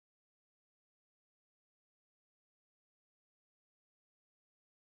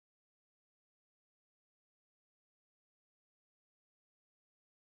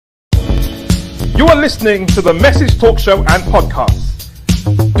You are listening to the Message Talk Show and Podcast.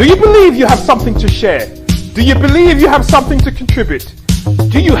 Do you believe you have something to share? Do you believe you have something to contribute?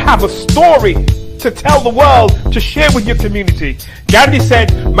 Do you have a story to tell the world, to share with your community? Gandhi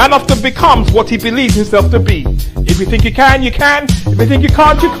said, man often becomes what he believes himself to be. If you think you can, you can. If you think you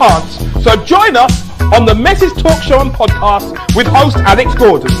can't, you can't. So join us on the Message Talk Show and Podcast with host Alex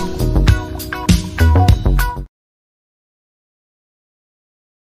Gordon.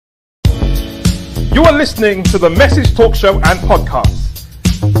 You are listening to the Message Talk Show and Podcast.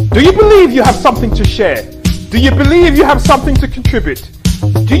 Do you believe you have something to share? Do you believe you have something to contribute?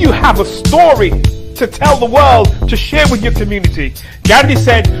 Do you have a story to tell the world, to share with your community? Gandhi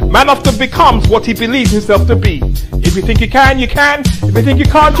said, man often becomes what he believes himself to be. If you think you can, you can. If you think you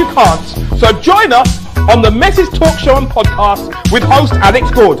can't, you can't. So join us on the Message Talk Show and Podcast with host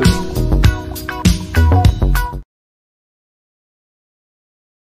Alex Gordon.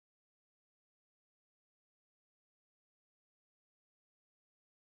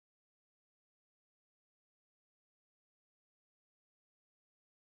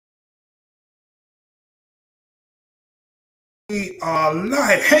 We are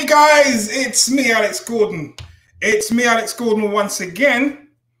live. Hey guys, it's me, Alex Gordon. It's me, Alex Gordon, once again.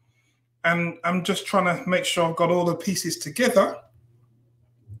 And I'm just trying to make sure I've got all the pieces together.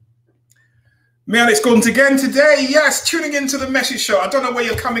 Me, Alex Gordon, again today. Yes, tuning into the Message Show. I don't know where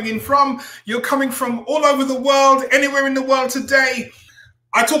you're coming in from. You're coming from all over the world, anywhere in the world today.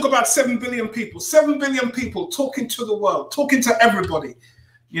 I talk about 7 billion people. 7 billion people talking to the world, talking to everybody.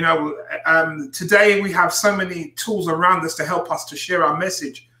 You know, today we have so many tools around us to help us to share our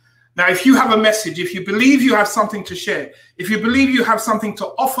message. Now, if you have a message, if you believe you have something to share, if you believe you have something to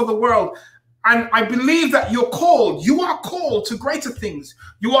offer the world, and I believe that you are called to greater things.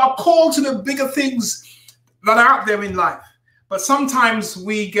 You are called to the bigger things that are out there in life. But sometimes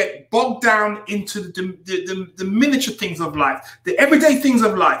we get bogged down into the miniature things of life, the everyday things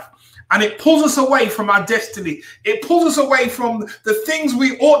of life. And it pulls us away from our destiny. It pulls us away from the things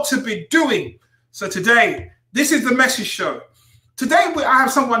we ought to be doing. So today, this is the Message Show. Today, I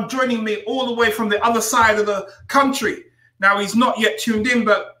have someone joining me all the way from the other side of the country. Now, he's not yet tuned in,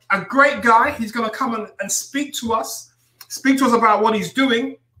 but a great guy. He's going to come and speak to us about what he's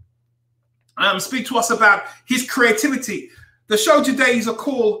doing, speak to us about his creativity. The show today is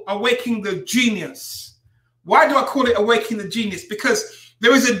called Awakening the Genius. Why do I call it Awakening the Genius? Because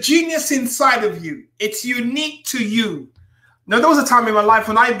there is a genius inside of you. It's unique to you. Now, there was a time in my life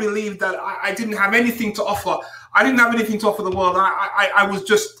when I believed that I didn't have anything to offer. I didn't have anything to offer the world. I was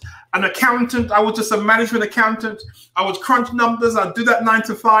just an accountant. I was just a management accountant. I would crunch numbers. I'd do that 9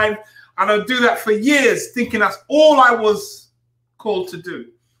 to 5. And I'd do that for years, thinking that's all I was called to do.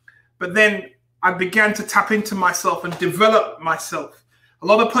 But then I began to tap into myself and develop myself. A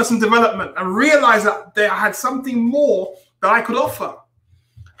lot of personal development, and realized that I had something more that I could offer.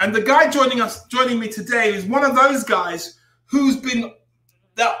 And the guy joining me today is one of those guys who's been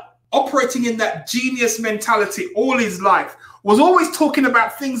operating in that genius mentality all his life, was always talking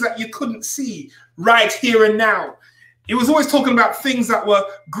about things that you couldn't see right here and now. He was always talking about things that were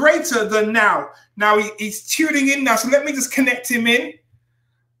greater than now. Now he's tuning in now, so let me just connect him in.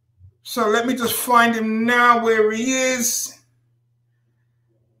 So let me just find him now where he is.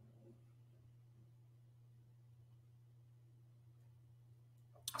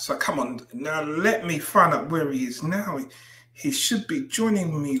 So come on, now let me find out where he is now. He should be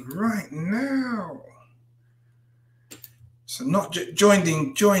joining me right now. So not joined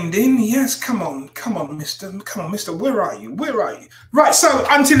in. Yes, come on, mister. Come on, mister, where are you? Right, so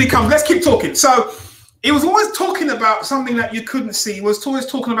until he comes, let's keep talking. So he was always talking about something that you couldn't see. He was always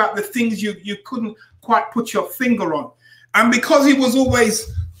talking about the things you couldn't quite put your finger on. And because he was always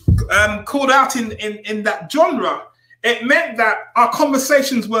called out in that genre, it meant that our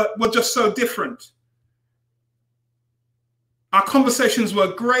conversations were just so different. Our conversations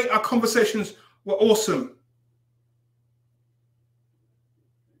were great. Our conversations were awesome.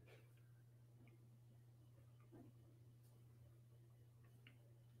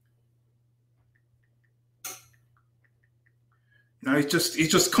 Now he's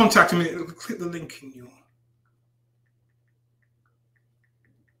just contacting me. Click the link in your.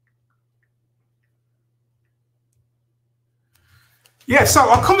 Yeah, so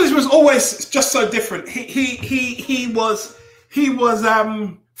our conversation was always just so different. He was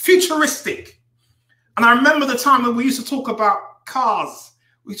futuristic, and I remember the time when we used to talk about cars.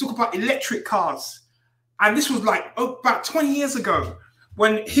 We talk about electric cars, and this was like about 20 years ago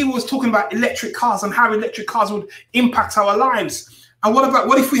when he was talking about electric cars and how electric cars would impact our lives. And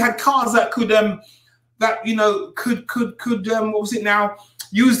what if we had cars that could what was it now?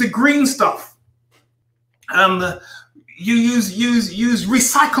 Use the green stuff. You use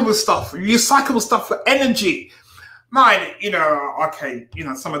recyclable stuff. Recyclable stuff for energy. Mine, okay,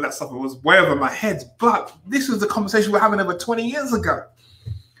 some of that stuff was way over my head, but this was the conversation we were having over 20 years ago.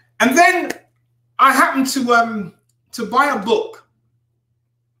 And then I happened to buy a book,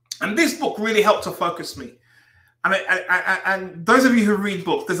 and this book really helped to focus me. And those of you who read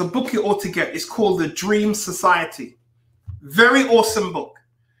books, there's a book you ought to get. It's called The Dream Society. Very awesome book.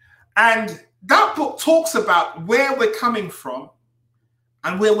 And that book talks about where we're coming from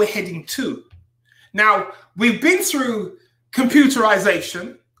and where we're heading to. Now, we've been through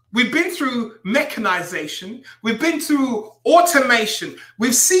computerization. We've been through mechanization. We've been through automation.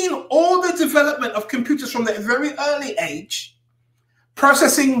 We've seen all the development of computers from that very early age,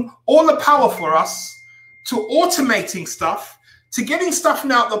 processing all the power for us, to automating stuff, to getting stuff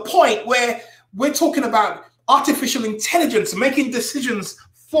now at the point where we're talking about artificial intelligence making decisions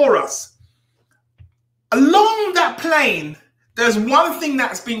for us. Along that plane, there's one thing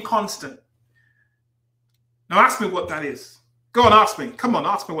that's been constant. Now ask me what that is. Go on, ask me. Come on,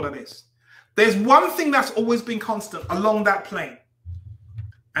 ask me what that is. There's one thing that's always been constant along that plane,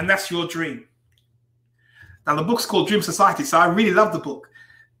 and that's your dream. Now the book's called Dream Society, so I really love the book.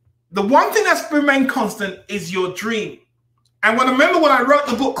 The one thing that's remained constant is your dream. And when I wrote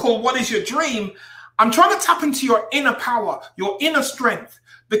the book called What is Your Dream, I'm trying to tap into your inner power, your inner strength,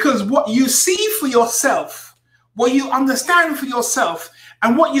 because what you see for yourself, what you understand for yourself,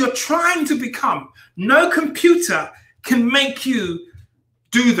 and what you're trying to become, no computer can make you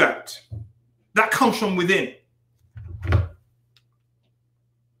do that. That comes from within.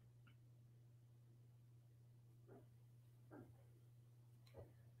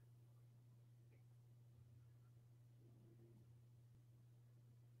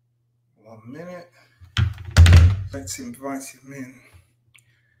 One minute. Let's invite him in.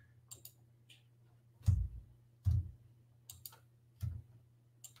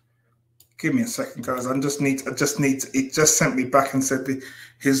 Give me a second, guys. It just sent me back and said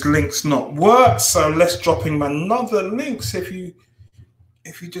his link's not worked. So let's drop him another link. So if you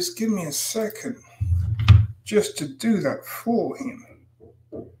just give me a second just to do that for him,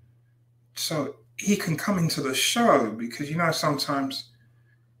 so he can come into the show, because sometimes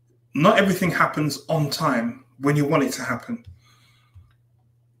not everything happens on time when you want it to happen.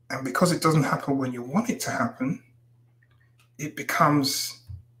 And because it doesn't happen when you want it to happen, it becomes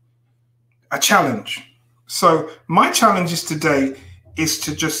a challenge. So my challenge today is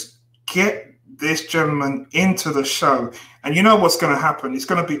to just get this gentleman into the show. And you know what's going to happen? It's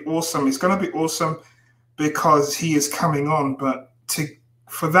going to be awesome. It's going to be awesome because he is coming on. But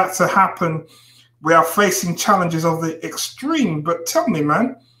for that to happen, we are facing challenges of the extreme. But tell me,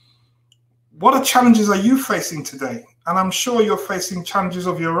 man, what challenges are you facing today? And I'm sure you're facing challenges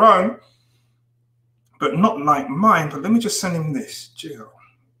of your own, but not like mine. But let me just send him this. Jill.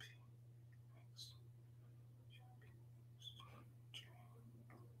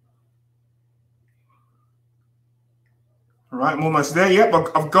 All right, I'm almost there. Yep,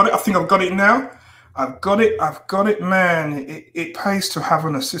 I've got it. I think I've got it now. I've got it, man. It pays to have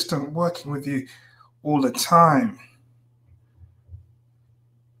an assistant working with you all the time.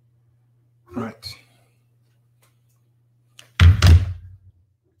 Right. All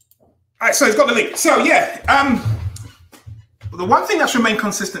right, so it's got the link. So yeah, the one thing that's remained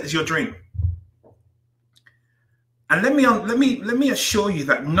consistent is your dream. And let me assure you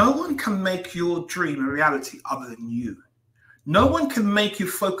that no one can make your dream a reality other than you. No one can make you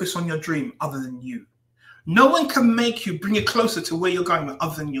focus on your dream other than you. No one can make you bring you closer to where you're going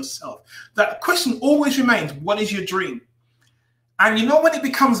other than yourself. That question always remains, what is your dream? And you know when it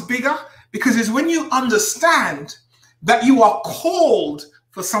becomes bigger? Because it's when you understand that you are called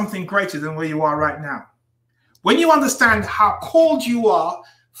for something greater than where you are right now. When you understand how called you are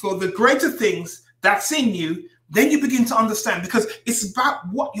for the greater things that's in you, then you begin to understand, because it's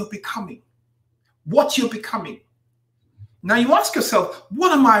about what you're becoming. What you're becoming. Now you ask yourself,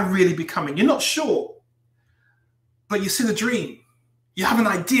 what am I really becoming? You're not sure, but you see the dream. You have an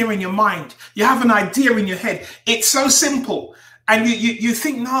idea in your mind. You have an idea in your head. It's so simple. And you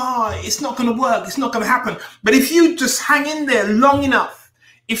think, no, it's not going to work. It's not going to happen. But if you just hang in there long enough,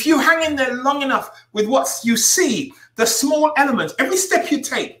 if you hang in there long enough with what you see, the small elements, every step you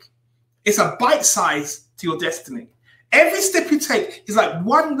take is a bite size to your destiny. Every step you take is like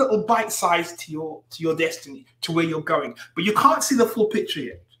one little bite size to your destiny, to where you're going. But you can't see the full picture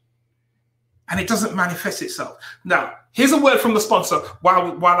yet. And it doesn't manifest itself. Now, here's a word from the sponsor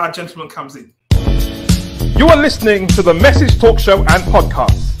while our gentleman comes in. You are listening to the Message Talk Show and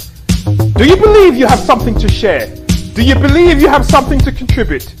Podcast. Do you believe you have something to share? Do you believe you have something to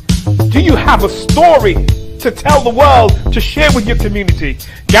contribute? Do you have a story to tell the world, to share with your community.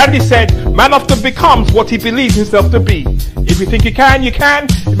 Gandhi said, man often becomes what he believes himself to be. If you think you can, you can.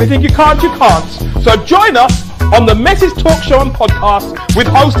 If you think you can't, you can't. So join us on the Message Talk Show and Podcast with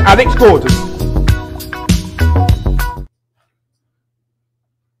host Alex Gordon.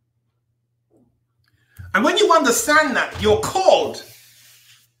 And when you understand that you're called,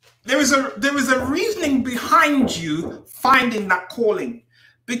 there is a reasoning behind you finding that calling.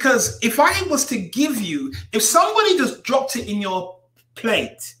 Because if I was to give you, if somebody just dropped it in your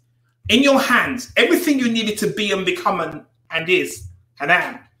plate, in your hands, everything you needed to be and become and is and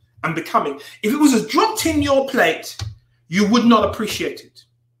am and becoming, if it was just dropped in your plate, you would not appreciate it.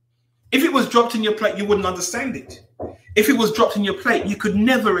 If it was dropped in your plate, you wouldn't understand it. If it was dropped in your plate, you could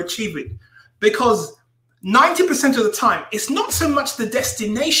never achieve it. Because 90% of the time, it's not so much the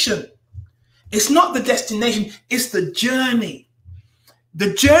destination. It's not the destination, it's the journey.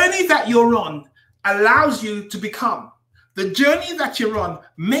 The journey that you're on allows you to become. The journey that you're on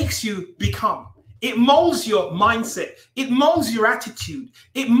makes you become. It molds your mindset. It molds your attitude.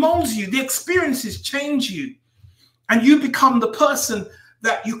 It molds you. The experiences change you. And you become the person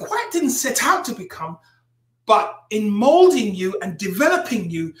that you quite didn't set out to become. But in molding you and developing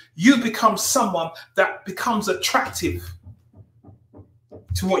you, you become someone that becomes attractive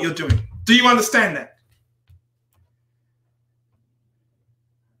to what you're doing. Do you understand that?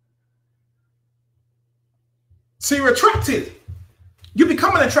 So you're attractive. You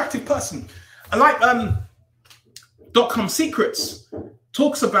become an attractive person. And like .com Secrets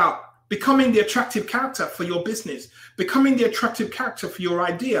talks about becoming the attractive character for your business, becoming the attractive character for your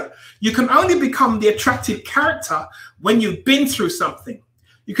idea. You can only become the attractive character when you've been through something.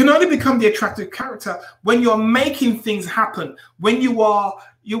 You can only become the attractive character when you're making things happen, when you are,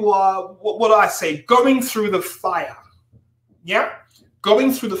 what do I say, going through the fire. Yeah?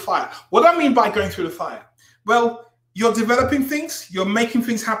 Going through the fire. What do I mean by going through the fire? Well, you're developing things, you're making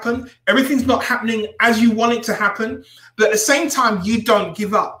things happen. Everything's not happening as you want it to happen. But at the same time, you don't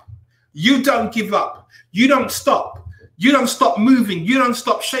give up. You don't give up. You don't stop. You don't stop moving. You don't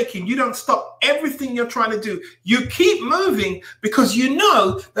stop shaking. You don't stop everything you're trying to do. You keep moving because you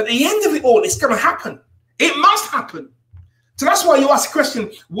know that at the end of it all, it's going to happen. It must happen. So that's why you ask the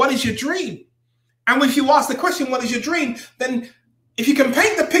question, what is your dream? And if you ask the question, what is your dream? Then if you can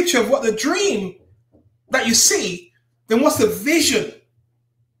paint the picture of what the dream that you see, then what's the vision?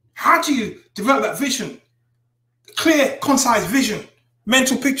 How do you develop that vision? Clear, concise vision,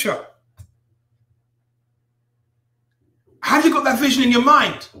 mental picture. Have you got that vision in your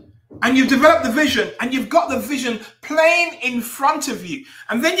mind? And you've developed the vision, and you've got the vision plain in front of you.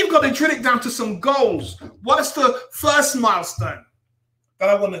 And then you've got to drill it down to some goals. What is the first milestone that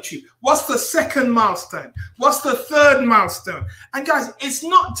I want to achieve? What's the second milestone? What's the third milestone? And guys, it's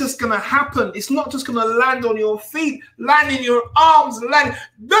not just going to happen. It's not just going to land on your feet, land in your arms, land.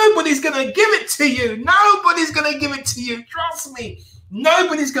 Nobody's going to give it to you. Nobody's going to give it to you. Trust me.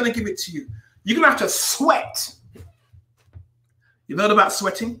 Nobody's going to give it to you. You're going to have to sweat. You've heard about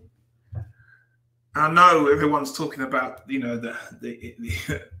sweating? I know everyone's talking about, the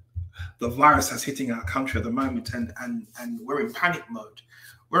virus that's hitting our country at the moment, and we're in panic mode.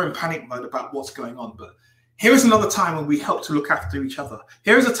 We're in panic mode about what's going on. But here is another time when we help to look after each other.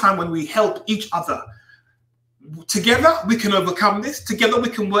 Here is a time when we help each other. Together, we can overcome this. Together, we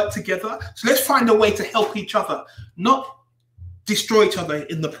can work together. So let's find a way to help each other, not destroy each other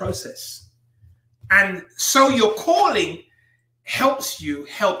in the process. And so your calling helps you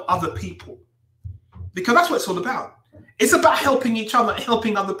help other people, because that's what it's all about. It's about helping each other,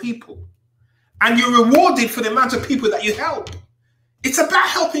 helping other people. And you're rewarded for the amount of people that you help. It's about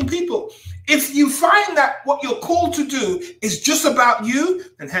helping people. If you find that what you're called to do is just about you,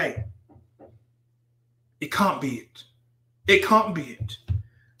 then hey, it can't be it. It can't be it.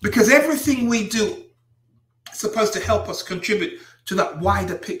 Because everything we do is supposed to help us contribute to that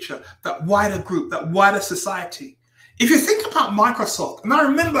wider picture, that wider group, that wider society. If you think about Microsoft, and I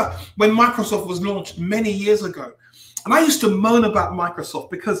remember when Microsoft was launched many years ago, and I used to moan about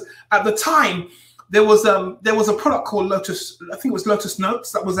Microsoft because at the time there was a product called Lotus, I think it was Lotus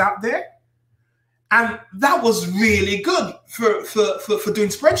Notes, that was out there, and that was really good for doing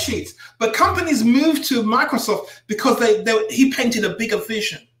spreadsheets. But companies moved to Microsoft because he painted a bigger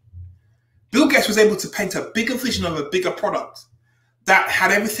vision. Bill Gates was able to paint a bigger vision of a bigger product that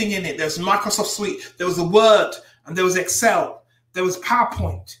had everything in it. There's Microsoft Suite, there was a Word, and there was Excel, there was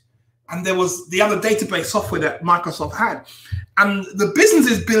PowerPoint, and there was the other database software that Microsoft had. And the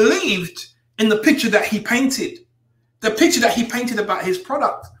businesses believed in the picture that he painted, the picture that he painted about his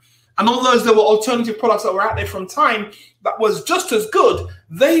product. And although there were alternative products that were out there from time that was just as good,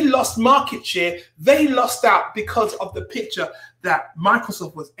 they lost market share. They lost out because of the picture that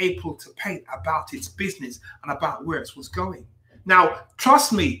Microsoft was able to paint about its business and about where it was going. Now,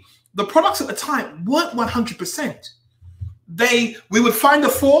 trust me, the products at the time weren't 100%. We would find a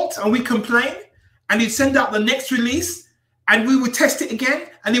fault and we complain, and he'd send out the next release, and we would test it again,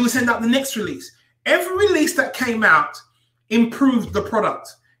 and he would send out the next release. Every release that came out improved the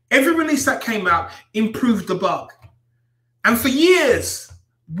product. Every release that came out improved the bug. And for years,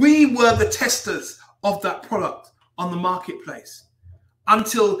 we were the testers of that product on the marketplace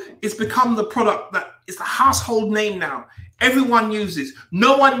until it's become the product that is a household name now. Everyone uses.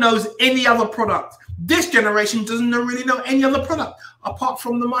 No one knows any other product. This generation doesn't really know any other product apart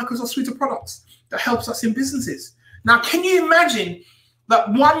from the Microsoft suite of products that helps us in businesses. Now, can you imagine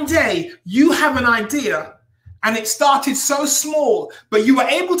that one day you have an idea and it started so small, but you were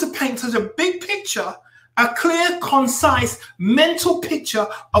able to paint such a big picture, a clear, concise mental picture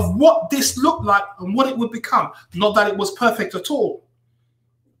of what this looked like and what it would become. Not that it was perfect at all,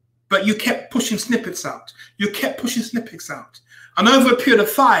 but you kept pushing snippets out. You kept pushing snippets out. And over a period of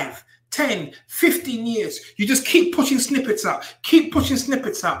 5, 10, 15 years, you just keep pushing snippets out,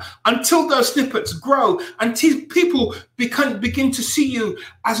 until those snippets grow, until people begin to see you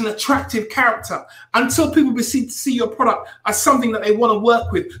as an attractive character, until people see your product as something that they want to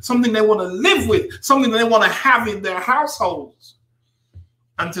work with, something they want to live with, something that they want to have in their households.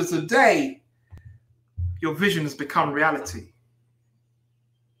 Until today, your vision has become reality.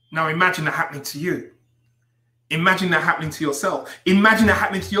 Now imagine that happening to you. Imagine that happening to yourself. Imagine that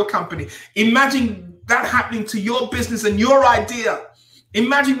happening to your company. Imagine that happening to your business and your idea.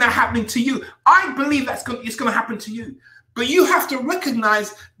 Imagine that happening to you. I believe it's going to happen to you. But you have to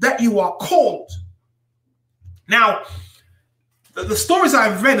recognize that you are called. Now, the stories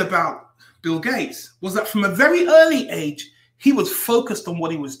I've read about Bill Gates was that from a very early age, he was focused on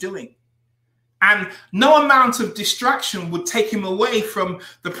what he was doing. And no amount of distraction would take him away from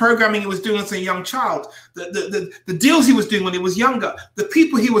the programming he was doing as a young child, the deals he was doing when he was younger, the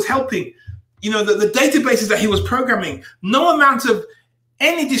people he was helping, the databases that he was programming. No amount of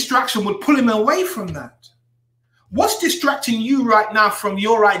any distraction would pull him away from that. What's distracting you right now from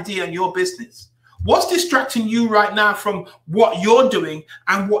your idea and your business? What's distracting you right now from what you're doing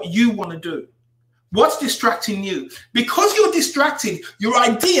and what you want to do? What's distracting you? Because you're distracted, your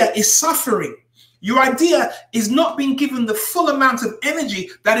idea is suffering. Your idea is not being given the full amount of energy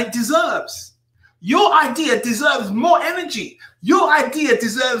that it deserves. Your idea deserves more energy. Your idea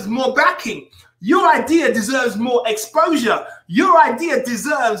deserves more backing. Your idea deserves more exposure. Your idea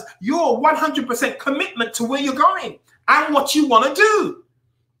deserves your 100% commitment to where you're going and what you want to do.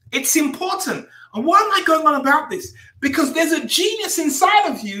 It's important. And why am I going on about this? Because there's a genius inside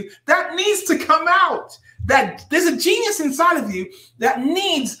of you that needs to come out. That there's a genius inside of you that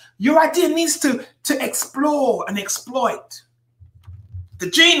your idea needs to explore and exploit. The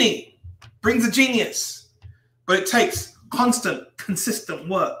genie brings a genius, but it takes constant, consistent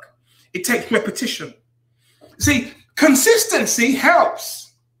work. It takes repetition. See, consistency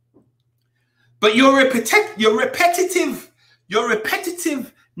helps, but your repetitive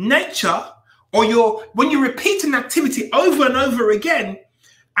nature, or when you repeat an activity over and over again,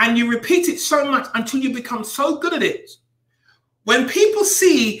 and you repeat it so much until you become so good at it, when people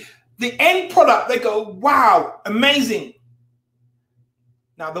see the end product, they go, wow, amazing.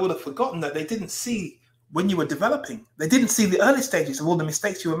 Now, they would have forgotten that they didn't see when you were developing. They didn't see the early stages of all the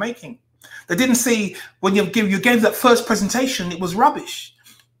mistakes you were making. They didn't see when you gave that first presentation, it was rubbish.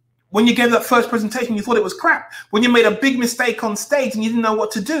 When you gave that first presentation, you thought it was crap. When you made a big mistake on stage and you didn't know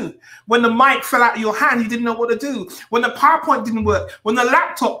what to do. When the mic fell out of your hand, you didn't know what to do. When the PowerPoint didn't work. When the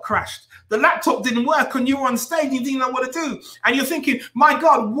laptop crashed. The laptop didn't work and you were on stage and you didn't know what to do. And you're thinking, my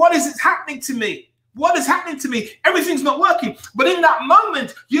God, what is happening to me? What is happening to me? Everything's not working. But in that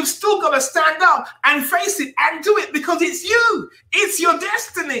moment, you've still got to stand up and face it and do it because it's you. It's your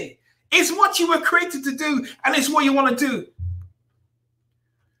destiny. It's what you were created to do and it's what you want to do.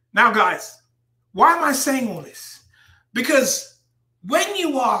 Now, guys, why am I saying all this? Because when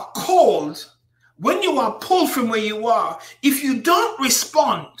you are called, when you are pulled from where you are, if you don't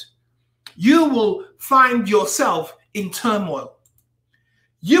respond, you will find yourself in turmoil.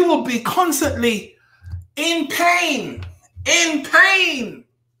 You will be constantly in pain,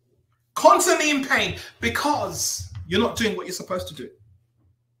 constantly in pain because you're not doing what you're supposed to do.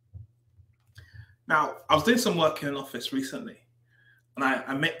 Now, I was doing some work in an office recently. And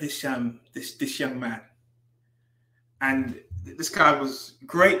I met this young man, and this guy was a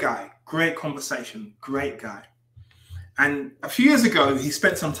great guy, great conversation, great guy. And a few years ago, he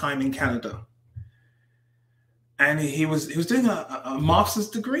spent some time in Canada, and he was doing a master's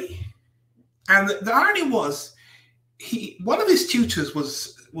degree. And the irony was, one of his tutors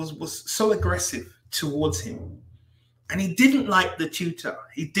was so aggressive towards him, and he didn't like the tutor.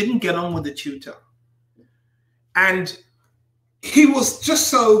 He didn't get on with the tutor, and he was just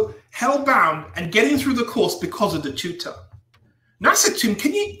so hellbound and getting through the course because of the tutor. Now I said to him,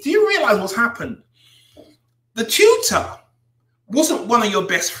 do you realize what's happened? The tutor wasn't one of your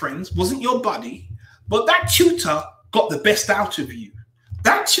best friends, wasn't your buddy, but that tutor got the best out of you.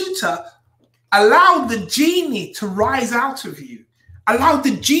 That tutor allowed the genie to rise out of you, allowed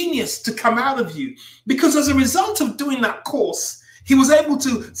the genius to come out of you, because as a result of doing that course, he was able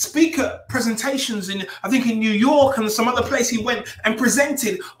to speak at presentations in, I think, in New York and some other place he went and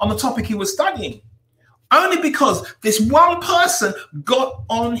presented on the topic he was studying. Only because this one person got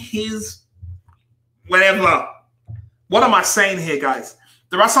on his whatever. What am I saying here, guys?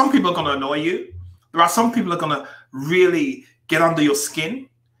 There are some people going to annoy you. There are some people are going to really get under your skin.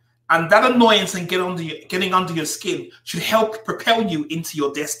 And that annoyance and getting under your skin should help propel you into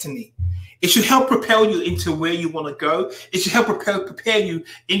your destiny. It should help propel you into where you want to go. It should help prepare you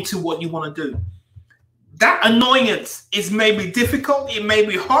into what you want to do. That annoyance is maybe difficult, it may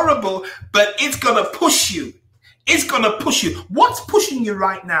be horrible, but it's going to push you. It's going to push you. What's pushing you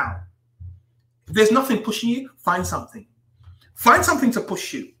right now? If there's nothing pushing you, find something. Find something to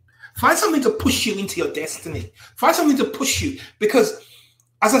push you. Find something to push you into your destiny. Find something to push you, because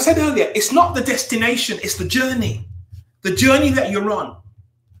as I said earlier, it's not the destination, it's the journey. The journey that you're on.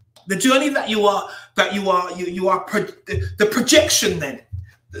 The journey that you are the projection then.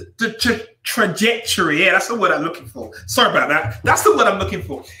 The trajectory. Yeah, that's the word I'm looking for. Sorry about that. That's the word I'm looking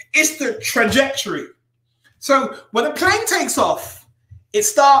for. It's the trajectory. So when a plane takes off, it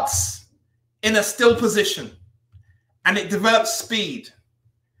starts in a still position and it develops speed.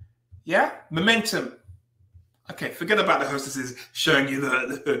 Yeah? Momentum. Okay, forget about the hostesses showing you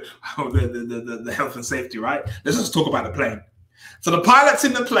the health and safety, right? Let's just talk about the plane. So the pilot's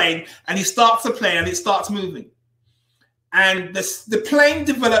in the plane and he starts the plane and it starts moving. And the plane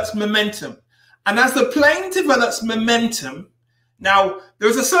develops momentum. And as the plane develops momentum, now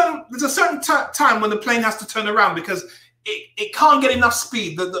there's a certain time when the plane has to turn around because it can't get enough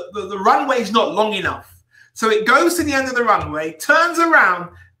speed. The runway is not long enough. So it goes to the end of the runway, turns around,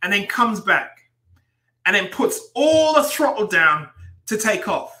 and then comes back. And then puts all the throttle down to take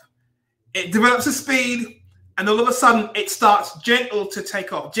off. It develops a speed, and all of a sudden it starts gentle to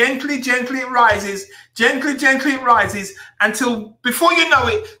take off. Gently, gently it rises, gently, gently it rises, until before you know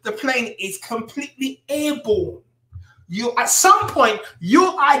it, the plane is completely airborne. At some point,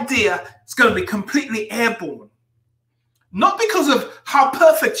 your idea is going to be completely airborne. Not because of how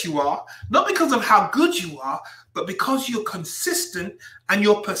perfect you are, not because of how good you are, but because you're consistent and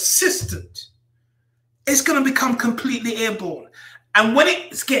you're persistent. It's going to become completely airborne. And when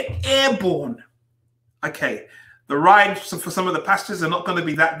it's get airborne, okay, the ride for some of the passengers are not going to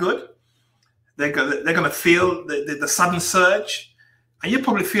be that good. They're going to feel the sudden surge, and you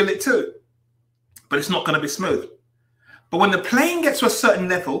probably feel it too. But it's not going to be smooth. But when the plane gets to a certain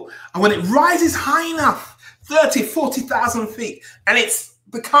level, and when it rises high enough, 30, 40,000 feet, and it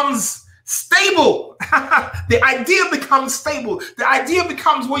becomes stable. The idea becomes stable. The idea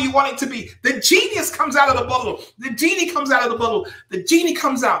becomes what you want it to be. The genius comes out of the bottle. The genie comes out of the bottle. The genie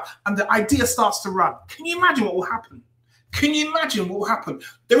comes out and the idea starts to run. Can you imagine what will happen? Can you imagine what will happen?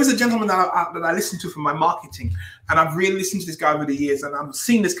 There is a gentleman that I listen to for my marketing, and I've really listened to this guy over the years, and I'm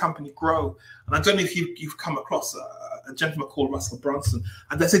seeing this company grow. And I don't know if you've come across a gentleman called Russell Brunson,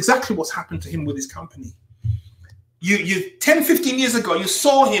 and that's exactly what's happened to him with his company. You 10, 15 years ago, you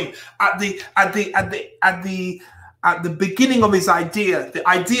saw him at the beginning of his idea. The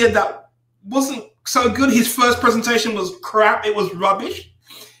idea that wasn't so good. His first presentation was crap. It was rubbish.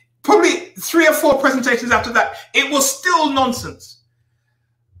 Probably 3 or 4 presentations after that, it was still nonsense.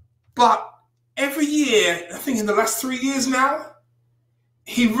 But every year, I think in the last 3 years now,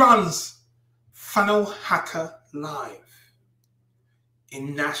 he runs Funnel Hacker Live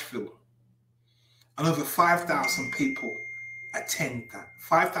in Nashville. And over 5,000 people attend that.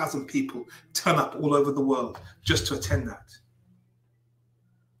 5,000 people turn up all over the world just to attend that.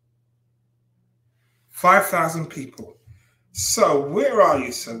 5,000 people. So where are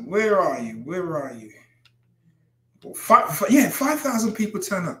you, sir? Where are you? Where are you? 5,000 people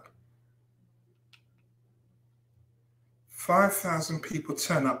turn up. 5,000 people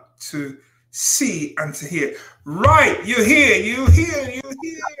turn up to see and to hear. Right, you're here, you're here, you're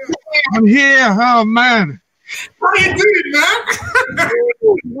here. I'm here. Oh man. How you doing, man?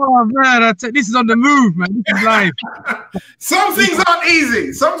 Oh man, this is on the move, man. This is live. Some things aren't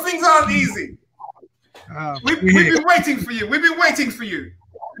easy. Some things aren't easy. We've been waiting for you. We've been waiting for you.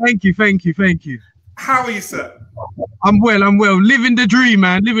 Thank you, thank you, thank you. How are you, sir? I'm well, I'm well. Living the dream,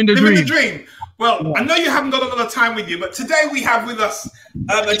 man. Living the dream. Living the dream. Well, I know you haven't got a lot of time with you, but today we have with us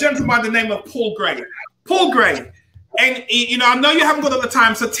a gentleman by the name of Paul Gray. Paul Gray. And, you know, I know you haven't got a lot of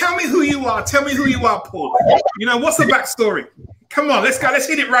time, so tell me who you are. Tell me who you are, Paul. You know, what's the backstory? Come on, let's go. Let's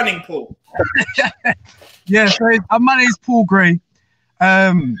hit it running, Paul. Yeah, so my name is Paul Gray.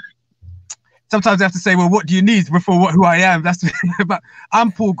 Sometimes I have to say, well, what do you need before who I am? That's but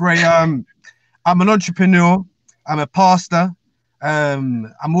I'm Paul Gray. I'm an entrepreneur. I'm a pastor.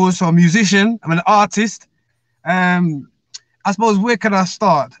 I'm also a musician. I'm an artist. I suppose where can I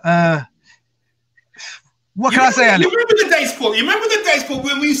start? What can I say, Alex? You remember the days, Paul? You remember the days, Paul,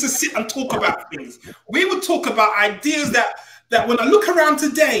 when we used to sit and talk about things? We would talk about ideas that when I look around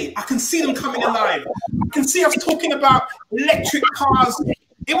today, I can see them coming alive. I can see us talking about electric cars.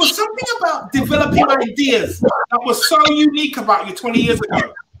 It was something about developing ideas that was so unique about you 20 years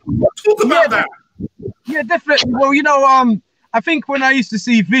ago. Talk about that. Yeah, definitely. Well, you know, I think when I used to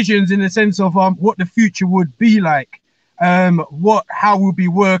see visions in the sense of what the future would be like, how we'll be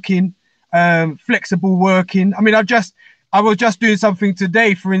working, flexible working. I mean, I was just doing something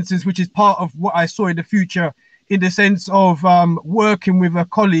today, for instance, which is part of what I saw in the future, in the sense of working with a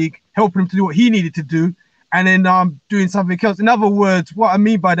colleague, helping him to do what he needed to do, and then doing something else. In other words, what I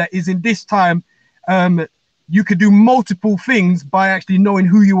mean by that is in this time, you could do multiple things by actually knowing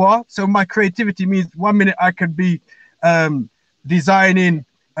who you are. So my creativity means 1 minute I could be designing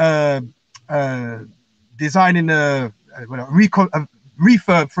a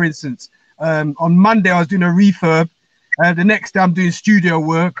refurb, for instance. On Monday I was doing a refurb, the next day I'm doing studio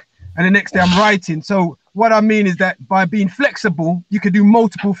work, and the next day I'm writing. So what I mean is that by being flexible, you can do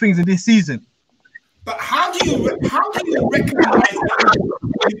multiple things in this season. But how do you recognize that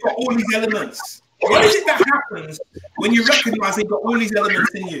you've got all these elements? What is it that happens when you recognize you've got all these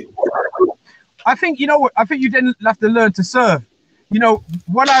elements in you? I think, you know what, I think you then have to learn to serve. You know,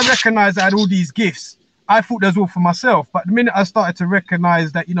 when I recognized I had all these gifts, I thought that's all for myself. But the minute I started to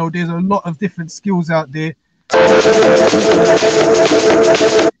recognize that, you know, there's a lot of different skills out there,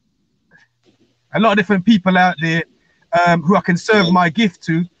 a lot of different people out there who I can serve my gift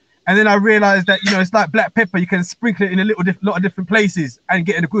to. And then I realized that, you know, it's like black pepper. You can sprinkle it in a lot of different places and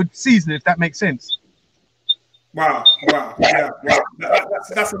get a good season, if that makes sense. Wow, yeah, wow.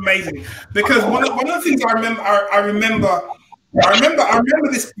 That's amazing. Because one of the things I remember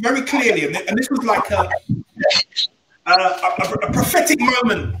this very clearly, and this was like a prophetic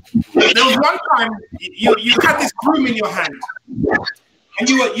moment. There was one time you had this broom in your hand, and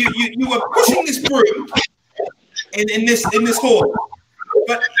you were pushing this broom in this hall.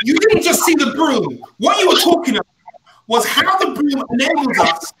 But you didn't just see the broom. What you were talking about was how the broom enables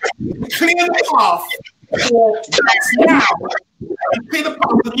us to clear the path for what's now and clear the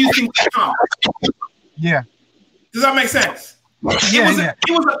path for new things to come. Yeah. Does that make sense? It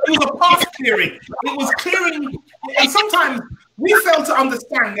was a path clearing. It was clearing, and sometimes we fail to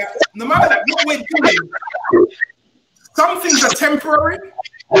understand that no matter what we're doing, some things are temporary,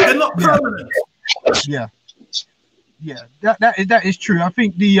 they're not permanent. Yeah. Yeah, that is true. I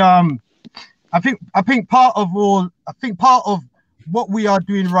think I think part of what we are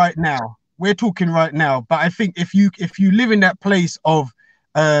doing right now, we're talking right now, but I think if you live in that place of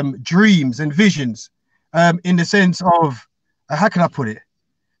dreams and visions, in the sense of how can I put it?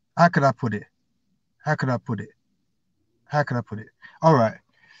 All right.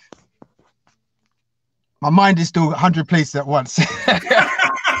 My mind is still 100 places at once.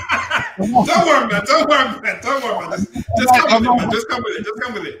 Don't worry, man. Just come with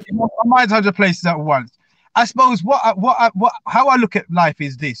it. My mind's 100 places at once. I suppose how I look at life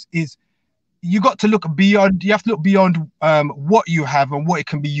is this: is you got to look beyond. You have to look beyond what you have and what it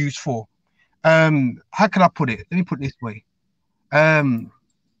can be used for. How can I put it? Let me put it this way.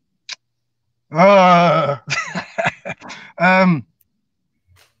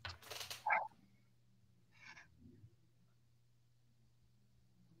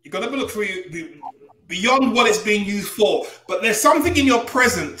 You got to look for you beyond what it's being used for. But there's something in your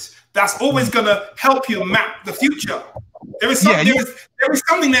present that's always going to help you map the future. There is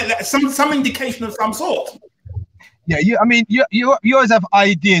something that some indication of some sort. Yeah, you always have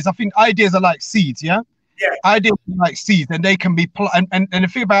ideas. I think ideas are like seeds. Yeah. Yeah. Ideas are like seeds, and they can be and the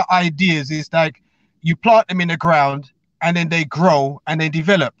thing about ideas is like you plant them in the ground, and then they grow and they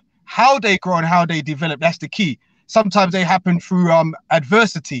develop. How they grow and how they develop, that's the key. Sometimes they happen through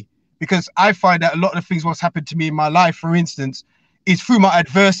adversity, because I find that a lot of things what's happened to me in my life, for instance, is through my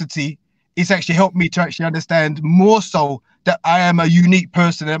adversity, it's actually helped me to actually understand more so that I am a unique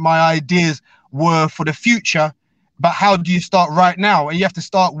person, that my ideas were for the future. But how do you start right now? And you have to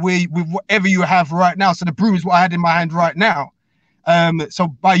start with whatever you have right now. So the broom is what I had in my hand right now. So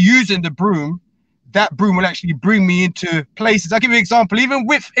by using the broom, that broom will actually bring me into places. I'll give you an example. Even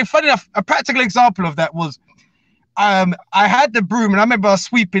with, funny enough, a practical example of that was, I had the broom, and I remember I was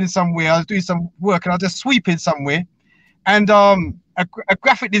sweeping somewhere. I was doing some work, and I was just sweeping somewhere, and a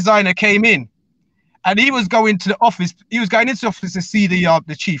graphic designer came in, and he was going to the office. He was going into the office to see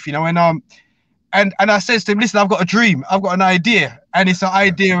the chief, you know, and I says to him, listen, I've got a dream, I've got an idea, and it's an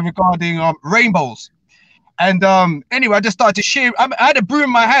idea regarding rainbows. And anyway, I just started to share. I had a broom in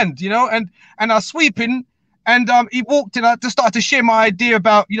my hand, you know, and I was sweeping, and he walked in. I just started to share my idea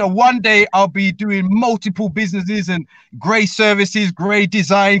about, you know, one day I'll be doing multiple businesses and great services, great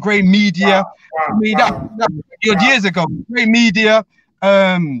design, great media. Wow. I mean, that years ago, great media,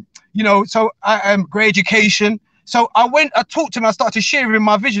 you know, so I am great education. So I talked to him, I started sharing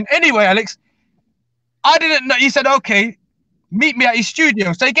my vision. Anyway, Alex, I didn't know. He said, okay, meet me at his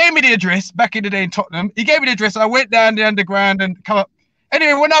studio. So he gave me the address back in the day in Tottenham. He gave me the address. I went down the underground and come up.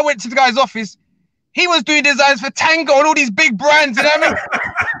 Anyway, when I went to the guy's office, he was doing designs for Tango and all these big brands. You know what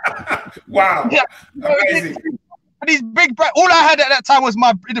I mean? Wow. Yeah. Amazing. These big brands. All I had at that time was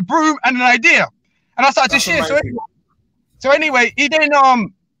the broom and an idea. And I started to share. So anyway, he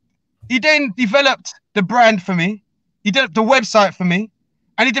then developed the brand for me. He developed the website for me.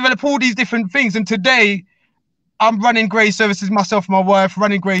 And he developed all these different things. And today, I'm running Grey Services, myself and my wife,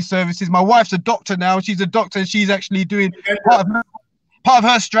 running Grey Services. My wife's a doctor now. She's a doctor, and she's actually doing part of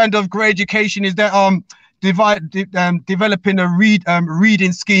her strand of Grey Education is that developing a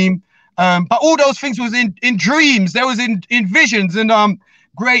reading scheme. But all those things was in dreams. There was in visions, and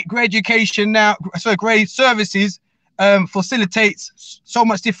Grey Education now. So Grey Services facilitates so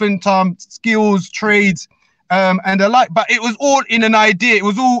much different skills, trades, and the like. But it was all in an idea. It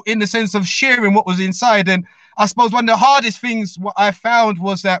was all in the sense of sharing what was inside. And I suppose one of the hardest things what I found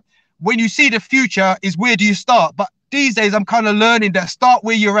was that when you see the future is where do you start? But these days I'm kind of learning that start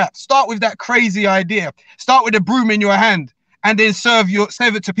where you're at. Start with that crazy idea. Start with a broom in your hand, and then serve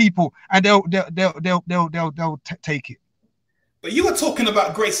it to people, and they'll take it. But you were talking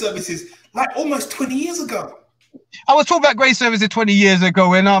about Grey Services like almost 20 years ago. I was talking about Grey Services 20 years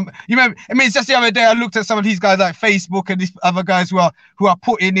ago, and you remember, I mean, it's just the other day I looked at some of these guys like Facebook and these other guys who are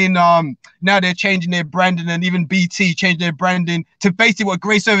putting in now they're changing their branding, and even BT changed their branding to basically what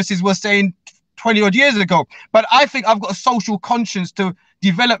Grey Services was saying 20 odd years ago. But I think I've got a social conscience to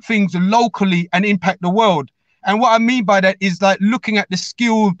develop things locally and impact the world. And what I mean by that is like looking at the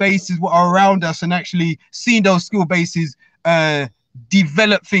skill bases what are around us and actually seeing those skill bases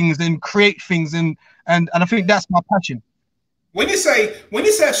develop things and create things, and I think that's my passion. When you say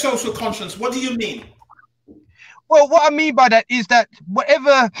a social conscience, what do you mean? Well, what I mean by that is that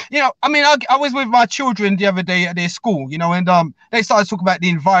whatever, you know, I mean, I was with my children the other day at their school, you know, and they started talking about the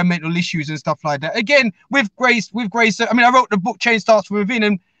environmental issues and stuff like that. Again, with Grace, I mean, I wrote the book Change Starts From Within,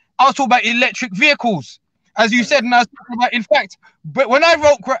 and I was talking about electric vehicles, as you said, and I was talking about, in fact, but when I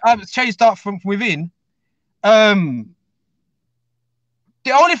wrote Change Starts From Within,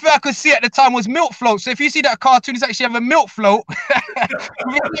 the only thing I could see at the time was milk float. So if you see that cartoon, it's actually have a milk float.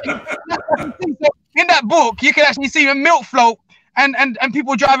 In that book, you can actually see a milk float and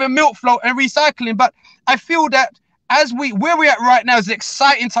people driving milk float and recycling. But I feel that where we're at right now is an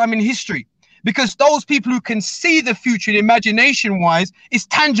exciting time in history, because those people who can see the future, imagination-wise, is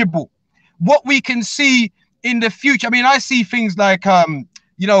tangible. What we can see in the future. I mean, I see things like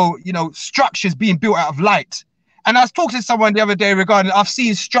structures being built out of light. And I was talking to someone the other day regarding, I've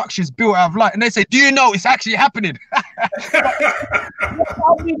seen structures built out of light, and they say, do you know it's actually happening?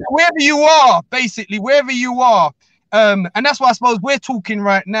 Wherever you are, basically, wherever you are. And that's why I suppose we're talking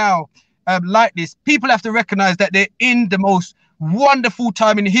right now like this. People have to recognize that they're in the most wonderful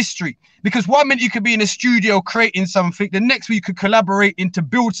time in history, because 1 minute you could be in a studio creating something, the next week you could collaborate to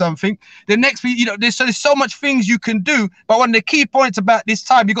build something, the next week, there's so much things you can do. But one of the key points about this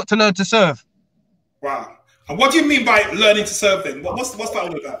time, you got to learn to serve. Wow. And what do you mean by learning to serve then? What's that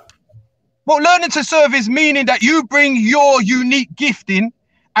all about? Well, learning to serve is meaning that you bring your unique gifting,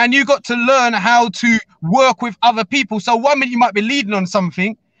 and you got to learn how to work with other people. So 1 minute you might be leading on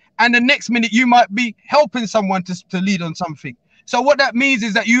something, and the next minute you might be helping someone to lead on something. So what that means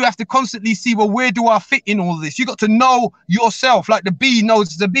is that you have to constantly see, well, where do I fit in all this? You got to know yourself, like the bee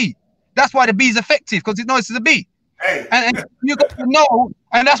knows the bee. That's why the bee is effective, because it knows it's a bee. Hey. And you got to know,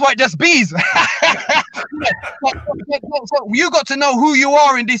 and that's why it just bees. So you got to know who you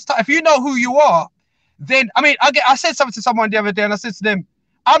are in this time. If you know who you are, then I mean, I said something to someone the other day, and I said to them,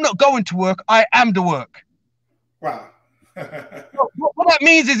 I'm not going to work, I am the work. Wow. What that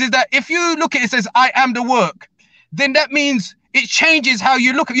means is that if you look at it, it says I am the work, then that means it changes how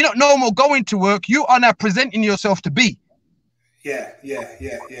you look at. You're not no more going to work, you are now presenting yourself to be. Yeah.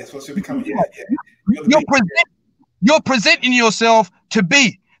 So it's becoming, yeah. You're presenting yourself to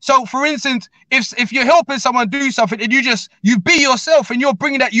be. So for instance, if you're helping someone do something and you be yourself, and you're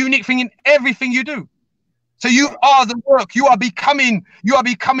bringing that unique thing in everything you do. So you are the work. You are becoming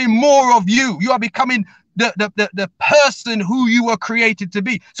more of you. You are becoming the person who you were created to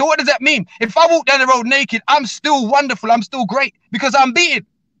be. So what does that mean? If I walk down the road naked, I'm still wonderful. I'm still great because I'm beaten.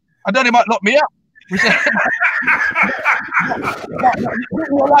 I know they might lock me up. Do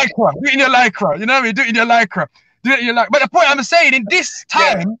it in your lycra. You know what I mean? Do it in your lycra. But the point I'm saying, in this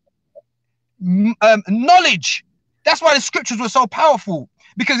time, knowledge. That's why the scriptures were so powerful,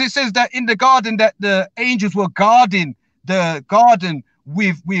 because it says that in the garden that the angels were guarding the garden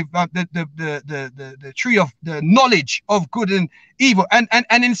with the tree of the knowledge of good and evil, and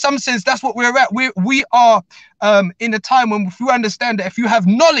in some sense that's what we're at. We are in a time when, if you understand that if you have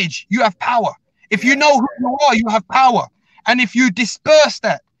knowledge, you have power. If you know who you are, you have power, and if you disperse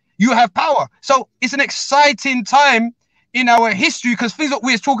that, you have power. So it's an exciting time in our history, because things that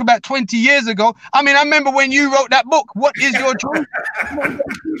we were talking about 20 years ago. I mean, I remember when you wrote that book, What Is Your Dream?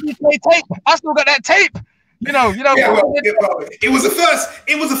 I still got that tape. You know. Yeah, well, it was the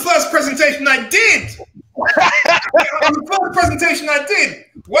first presentation I did. It was the first presentation I did.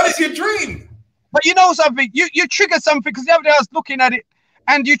 What is your dream? But you know something? You triggered something, because the other day I was looking at it,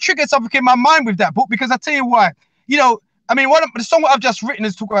 and you triggered something in my mind with that book, because I tell you why. You know, I mean, the song I've just written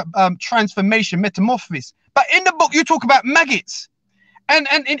is talk about transformation, metamorphosis. But in the book, you talk about maggots. And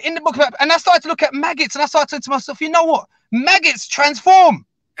in the book, and I started to look at maggots, and I started to say to myself, you know what? Maggots transform.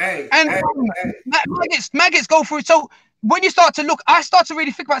 Maggots go through it. So when you start to look, I start to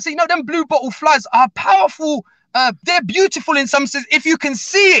really think about it. See, you know, them blue bottle flies are powerful. They're beautiful in some sense if you can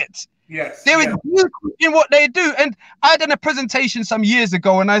see it. Yes. There is beauty in what they do. And I done a presentation some years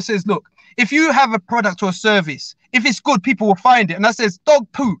ago, and I says, look, if you have a product or a service, if it's good, people will find it. And I says,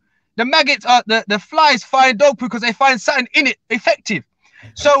 dog poo. The maggots are the flies find dog poo because they find something in it effective.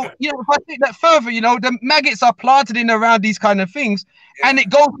 So, you know, if I take that further, you know, the maggots are planted in around these kind of things, and it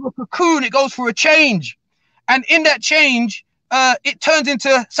goes through a cocoon, it goes through a change. And in that change, it turns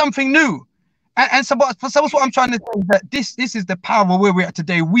into something new. And so what I'm trying to say is that this is the power of where we're at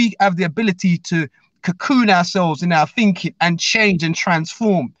today. We have the ability to cocoon ourselves in our thinking and change and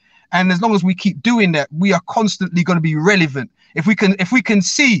transform. And as long as we keep doing that, we are constantly going to be relevant. If we can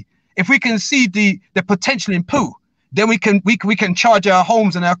see the potential in poo, then we can charge our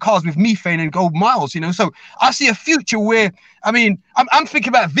homes and our cars with methane and go miles, you know. So I see a future where, I mean, I'm thinking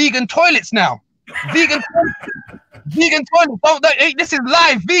about vegan toilets now. Vegan toilets. This is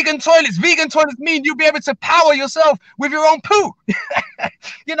live. Vegan toilets. Vegan toilets mean you'll be able to power yourself with your own poo.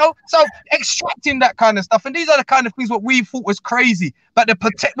 You know, so extracting that kind of stuff. And these are the kind of things what we thought was crazy. But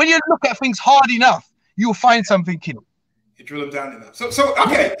when you look at things hard enough, you'll find something in it. You drill them down enough. So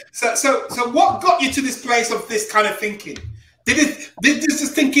what got you to this place of this kind of thinking? Did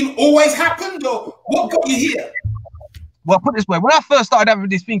this thinking always happen, or what got you here? Well, put it this way, when I first started having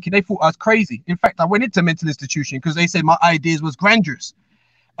this thinking, they thought I was crazy. In fact, I went into a mental institution because they said my ideas was grandiose.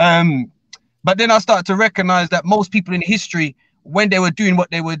 But then I started to recognize that most people in history, when they were doing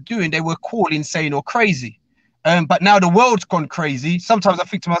what they were doing, they were called insane or crazy. But now the world's gone crazy. Sometimes I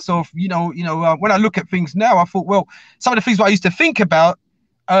think to myself, when I look at things now, I thought, well, some of the things what I used to think about,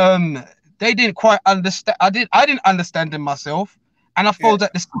 they didn't quite understand. I didn't understand them myself. And I thought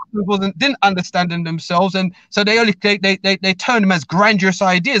that the systems didn't understand them themselves, and so they turned them as grandiose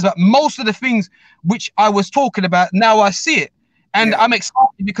ideas. But most of the things which I was talking about, now I see it, and I'm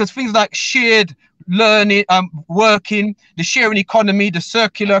excited because things like shared learning, working, the sharing economy, the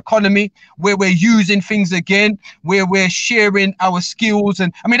circular economy, where we're using things again, where we're sharing our skills,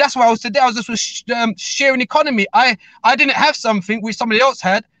 and I mean that's why I was today. I was just with sharing economy. I didn't have something which somebody else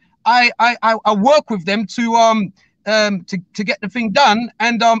had. I work with them to get the thing done,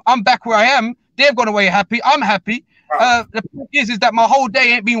 and I'm back where I am. They've gone away happy. I'm happy. The point is that my whole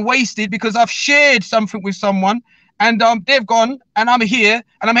day ain't been wasted because I've shared something with someone, and they've gone, and I'm here,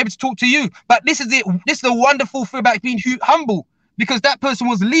 and I'm able to talk to you. But this is it. This is the wonderful thing about being humble, because that person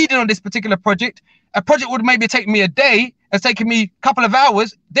was leading on this particular project. A project would maybe take me a day. It's taken me a couple of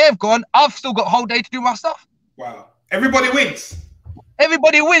hours. They've gone. I've still got a whole day to do my stuff. Wow! Everybody wins.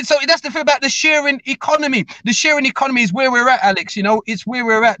 Everybody wins. So that's the thing about the sharing economy. The sharing economy is where we're at, Alex. You know, it's where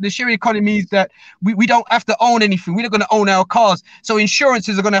we're at. The sharing economy is that we don't have to own anything. We're not going to own our cars. So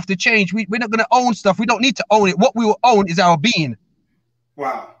insurances are going to have to change. We're not going to own stuff. We don't need to own it. What we will own is our being.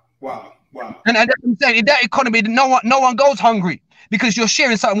 Wow, wow, wow. And that's what I'm saying. In that economy, no one goes hungry because you're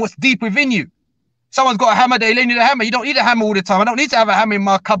sharing something what's deep within you. Someone's got a hammer, they need a hammer. You don't need a hammer all the time. I don't need to have a hammer in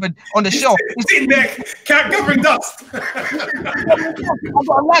my cupboard on the shelf. It's in there, covering dust. I've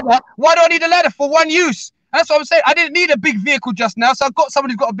got a ladder. Why do I need a ladder? For one use. That's what I'm saying. I didn't need a big vehicle just now. So I've got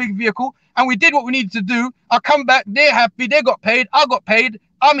somebody who's got a big vehicle and we did what we needed to do. I come back, they're happy, they got paid, I got paid.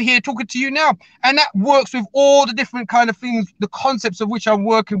 I'm here talking to you now. And that works with all the different kind of things, the concepts of which I'm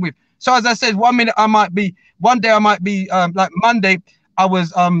working with. So as I said, one day I might be like Monday, I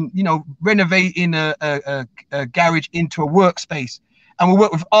was, renovating a garage into a workspace, and we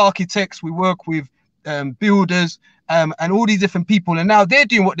work with architects, we work with builders, and all these different people. And now they're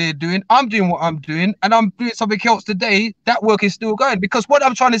doing what they're doing. I'm doing what I'm doing, and I'm doing something else today. That work is still going because what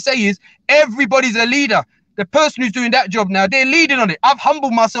I'm trying to say is everybody's a leader. The person who's doing that job now, they're leading on it. I've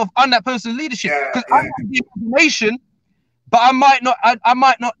humbled myself on that person's leadership because I have the information. But I might not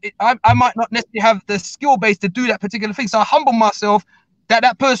necessarily have the skill base to do that particular thing. So I humble myself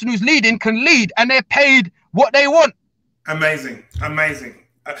that person who's leading can lead, and they're paid what they want. Amazing, amazing.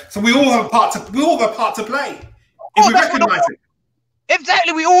 So we all have a part to play. If we recognize it.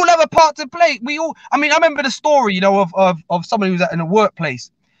 Exactly, we all have a part to play. I remember the story, of someone who was in a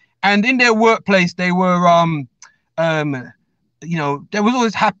workplace, and in their workplace they were they was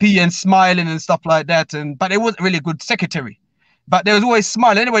always happy and smiling and stuff like that, but they wasn't really a good secretary. But they was always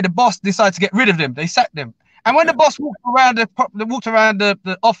smiling. Anyway, the boss decided to get rid of them. They sacked them. And when the boss walked around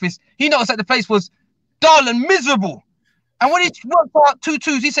the office, he noticed that the place was dull and miserable. And when he worked out 2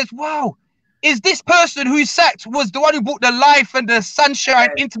 2s, he says, "Wow, is this person who sacked was the one who brought the life and the sunshine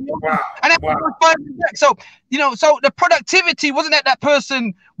into the office?" Wow. And that's so so the productivity wasn't that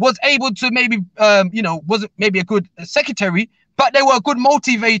person was able to maybe wasn't maybe a good secretary, but they were a good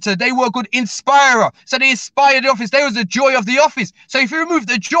motivator. They were a good inspirer. So they inspired the office. They was the joy of the office. So if you remove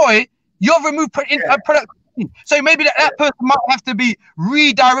the joy, you've removed productivity. So maybe that person might have to be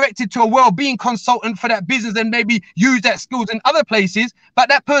redirected to a well-being consultant for that business and maybe use that skills in other places. But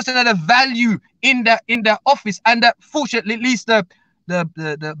that person had a value in that office, and that fortunately at least the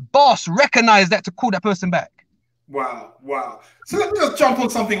boss recognized that to call that person back. Wow, wow. So let me just jump on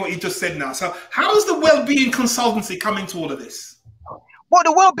something what you just said now. So how is the well-being consultancy coming to all of this? Well,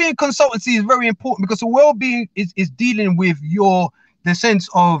 the well-being consultancy is very important because the well-being is dealing with the sense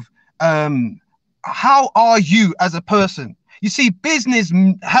of how are you as a person? You see, business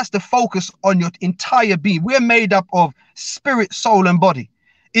has to focus on your entire being. We're made up of spirit, soul, and body.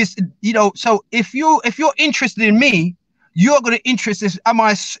 So if you're interested in me, you're going to interest in, am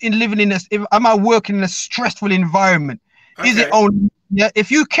I working in a stressful environment? Okay. Is it only,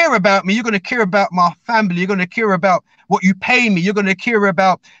 if you care about me, you're going to care about my family. You're going to care about what you pay me. You're going to care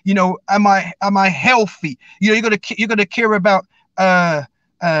about, am I healthy? You're going to care about,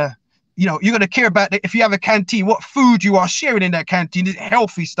 you're going to care about if you have a canteen, what food you are sharing in that canteen, is it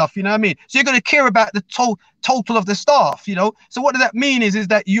healthy stuff, you know what I mean? So you're going to care about the total of the staff, So what does that mean is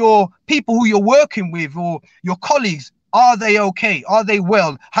that your people who you're working with or your colleagues, are they okay? Are they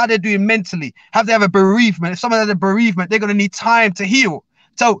well? How they're doing mentally? Have they have a bereavement? If someone has a bereavement, they're going to need time to heal.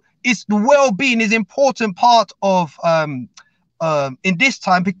 So it's the well-being is important part of in this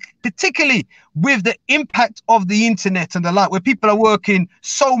time, particularly with the impact of the internet and the like, where people are working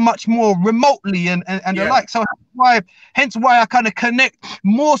so much more remotely and the like. So hence why I kind of connect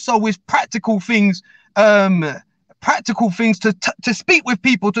more so with practical things to speak with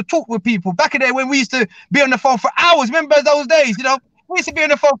people, to talk with people. Back in the day when we used to be on the phone for hours, remember those days, we used to be on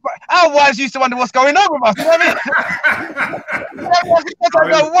the phone for our wives used to wonder what's going on with us. You know what I mean?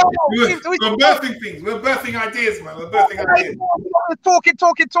 We're birthing things. We're birthing ideas, man. We're birthing ideas.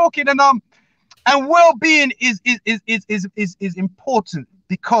 Talking, and well-being is important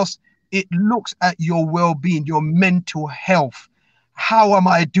because it looks at your well-being, your mental health. How am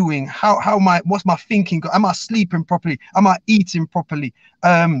I doing? What's my thinking? Am I sleeping properly? Am I eating properly?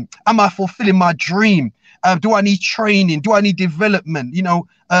 Am I fulfilling my dream? Do I need training? Do I need development?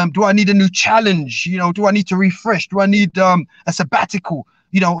 Do I need a new challenge? Do I need to refresh? Do I need a sabbatical?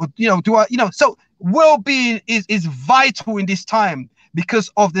 So well-being is vital in this time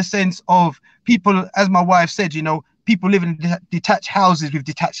because of the sense of people, as my wife said, people live in detached houses with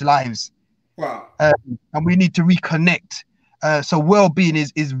detached lives. Wow. And we need to reconnect. So well-being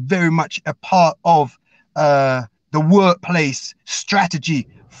is very much a part of the workplace strategy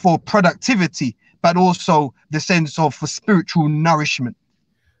for productivity, but also the sense of for spiritual nourishment.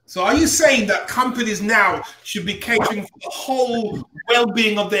 So are you saying that companies now should be catering for the whole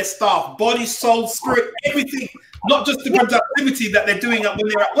well-being of their staff, body, soul, spirit, everything, not just the productivity that they're doing when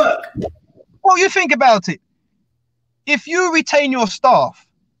they're at work? Well, you think about it. If you retain your staff,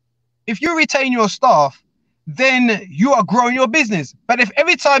 then you are growing your business. But if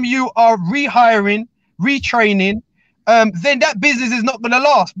every time you are rehiring, retraining, then that business is not going to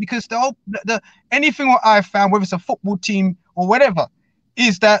last, because anything what I've found, whether it's a football team or whatever,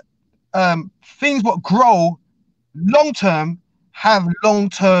 is that things what grow long term have long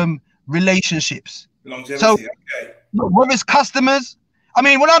term relationships. Longevity, so okay. Whether it's customers, I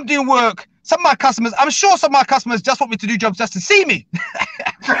mean, when I'm doing work, some of my customers, I'm sure some of my customers just want me to do jobs just to see me.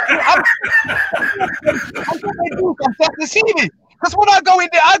 Just to see me. Because when I go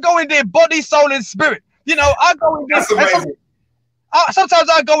in there body, soul, and spirit. You know, I go in there. That's amazing. Sometimes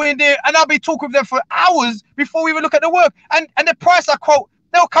I go in there and I'll be talking with them for hours before we even look at the work. And the price I quote,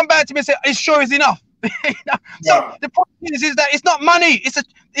 they'll come back to me and say, "It sure is enough." So the point is that it's not money. It's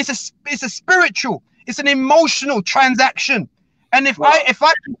a spiritual, it's an emotional transaction. And if I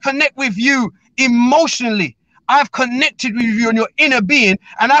can connect with you emotionally, I've connected with you on your inner being,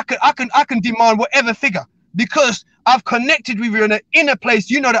 and I can demand whatever figure, because I've connected with you in an inner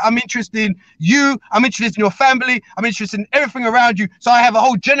place. You know that I'm interested in you, I'm interested in your family, I'm interested in everything around you. So I have a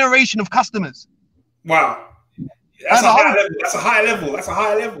whole generation of customers. Wow. That's a high level. That's a high level. That's a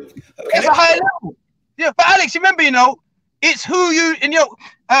high level. That's a high level. Yeah, but Alex, remember, you know, it's who you, and you know,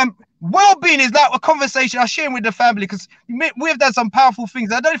 well-being is like a conversation I share with the family, because we've done some powerful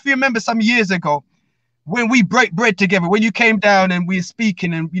things. I don't know if you remember some years ago when we break bread together, when you came down and we were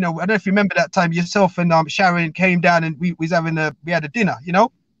speaking, and you know, I don't know if you remember that time, yourself and Sharon came down and we had a dinner, you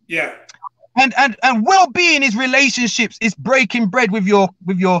know? Yeah. And well-being is relationships. It's breaking bread with your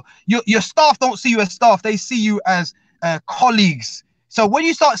staff. Don't see you as staff, they see you as colleagues. So when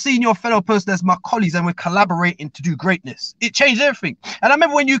you start seeing your fellow person as my colleagues and we're collaborating to do greatness, it changed everything. And I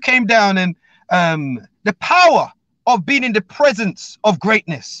remember when you came down, and the power of being in the presence of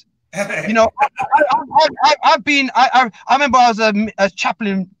greatness. You know, I remember I was a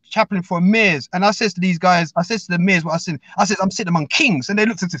chaplain for mayors, and I said to these guys, I said to the mayors, what I said, I'm sitting among kings, and they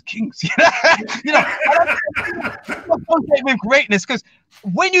looked at us as kings. You know, with greatness, because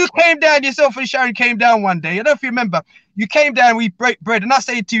when you came down, yourself and Sharon came down one day, I don't know if you remember, you came down, we break bread, and I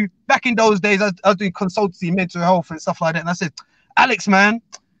said to you, back in those days, I was doing consultancy, mental health and stuff like that, and I said, Alex, man,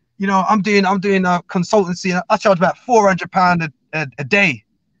 you know, I'm doing consultancy, and I charge about £400 a day.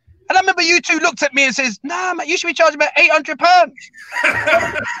 And I remember you two looked at me and says, "Nah, man, you should be charging about £800."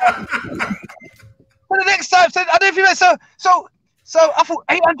 But the next time, I don't know if you meant, so I thought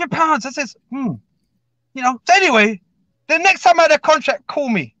 £800. I says, you know. So anyway, the next time I had a contract, call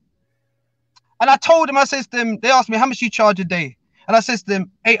me. And I told them, I says to them, they asked me, how much you charge a day? And I says to them,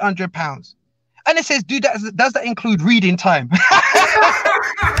 £800. And it says, dude, does that include reading time?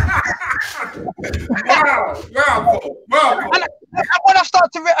 Wow. And when I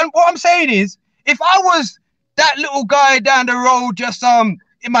start to, and what I'm saying is, if I was that little guy down the road, just in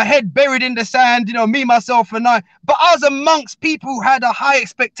my head buried in the sand, you know, me, myself, and I, but I was amongst people who had a high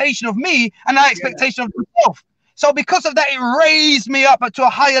expectation of me and a high expectation of myself. So because of that, it raised me up to a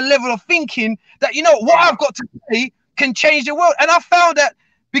higher level of thinking that, you know, what I've got to say can change the world. And I found that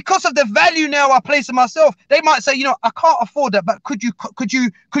because of the value now I place in myself, they might say, you know, I can't afford that, but could you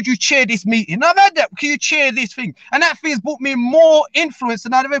chair this meeting? And I've had that. Can you chair this thing? And that thing has brought me more influence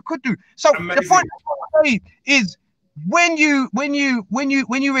than I ever could do. So amazing. The point I want to say is, when you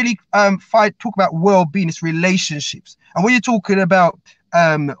really talk about well-being, it's relationships, and when you're talking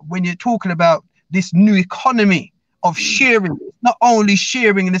about this new economy of sharing, not only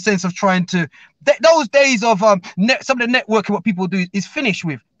sharing in the sense of trying to, those days of some of the networking, what people do is finished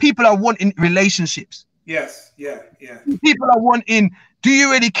with. People are wanting relationships. Yes, yeah. People are wanting, do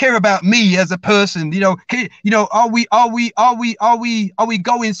you really care about me as a person? You know, are we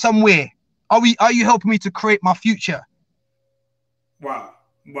going somewhere? Are you helping me to create my future? Wow.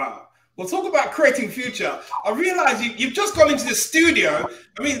 Well, talk about creating future. I realize you've just gone into the studio.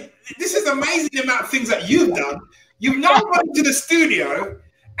 I mean, this is amazing, the amount of things that you've done. You've now gone into the studio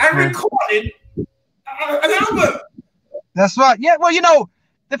and recorded an album. That's right. Yeah. Well, you know,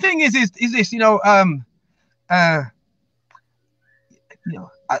 the thing is this, you know,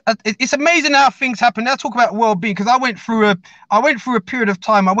 it's amazing how things happen. Now talk about well-being, because I went through a period of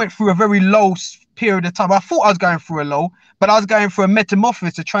time. I went through a very low period of time. I thought I was going through a low, but I was going through a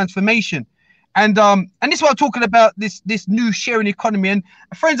metamorphosis, a transformation. And this is what I'm talking about, this new sharing economy. And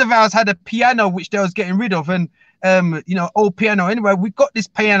friends of ours had a piano which they was getting rid of, and you know, old piano. Anyway, we got this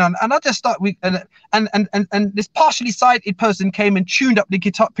piano, and I just start with and this partially sighted person came and tuned up the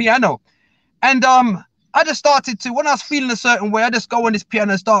guitar piano, and I just started to, when I was feeling a certain way, I just go on this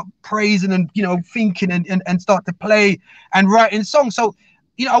piano and start praising and, you know, thinking and start to play and writing songs. So,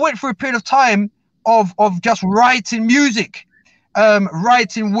 you know, I went through a period of time of just writing music,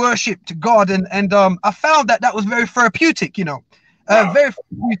 writing worship to God, and I found that was very therapeutic, you know, very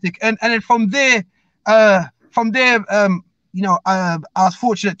therapeutic, and then from there, you know, I was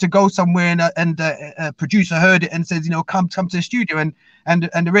fortunate to go somewhere, and a producer heard it and says, you know, come to the studio, and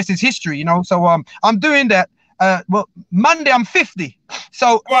the rest is history, you know. So I'm doing that. Well, Monday I'm 50,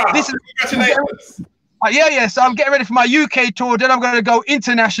 so this is congratulations. Yeah. So I'm getting ready for my UK tour. Then I'm going to go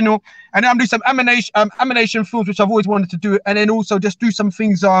international, and then I'm doing some animation films, which I've always wanted to do, and then also just do some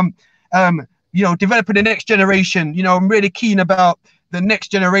things, you know, developing the next generation. You know, I'm really keen about the next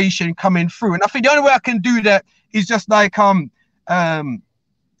generation coming through, and I think the only way I can do that is just like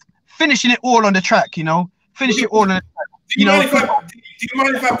finishing it all on the track. You know, finish it all on the track. Do you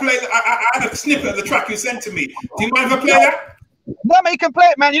mind if I play? I had a snippet of the track you sent to me. Do you mind if I play that? No, man, you can play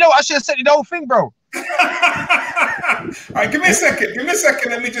it, man. You know what? I should have sent you the whole thing, bro. All right, give me a second.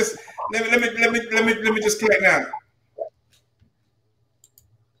 Let me just click now.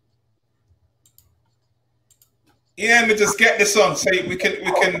 Yeah, let me just get this on so we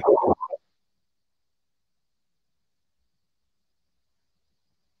can.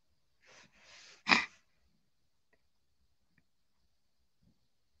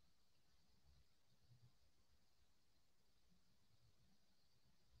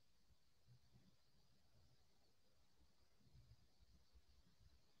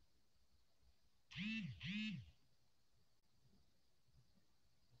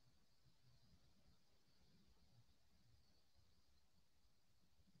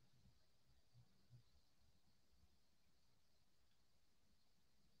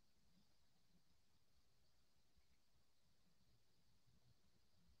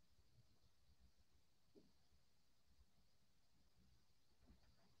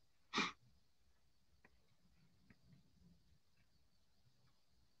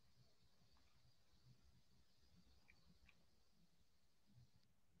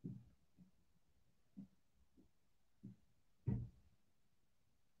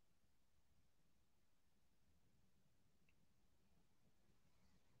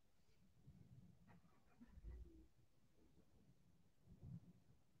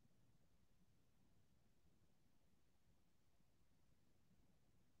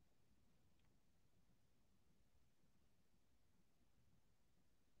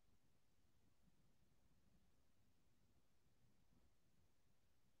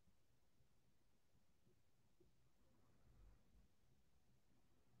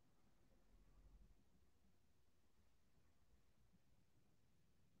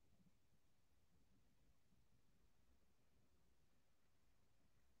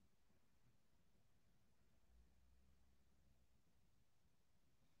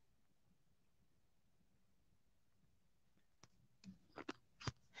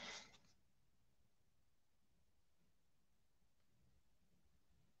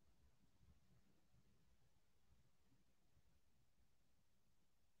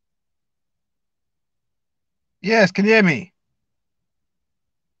 Yes, can you hear me?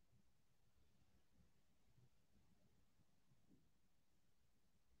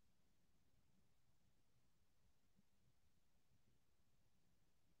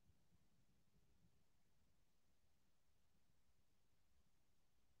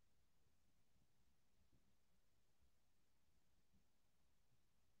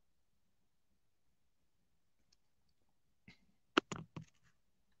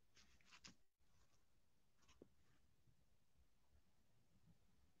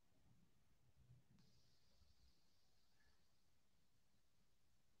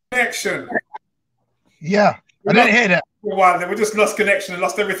 Connection. Yeah, I didn't hear that. For a while, then we just lost connection and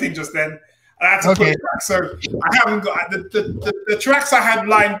lost everything just then. I had to put it back, so I haven't got the tracks I had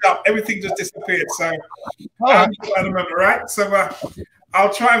lined up. Everything just disappeared. So I haven't got at the moment, right? So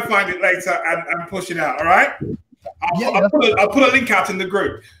I'll try and find it later and push it out. All right. I'll put a link out in the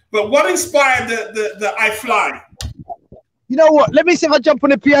group. But what inspired the I Fly? You know what? Let me see if I jump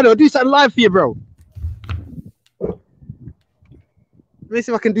on the piano. Do something live for you, bro. Let me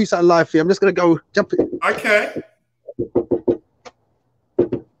see if I can do something live for you. I'm just gonna go jump it. Okay.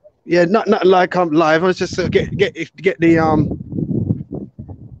 Yeah, not like I'm live. I was just get the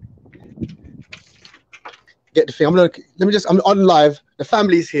thing. I'm on live. The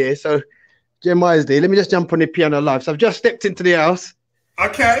family's here, so Jeremiah's there. Let me just jump on the piano live. So I've just stepped into the house.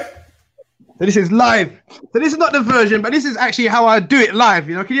 Okay. So this is live. So this is not the version, but this is actually how I do it live.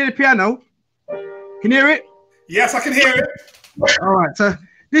 You know, can you hear the piano? Can you hear it? Yes, I can hear it. All right. So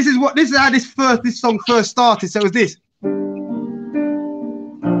this is how this song first started. So it was this.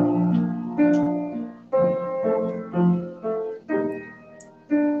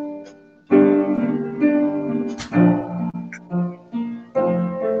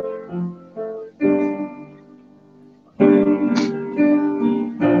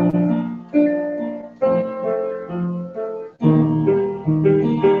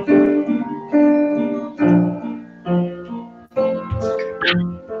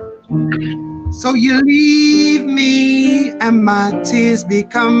 So you leave me and my tears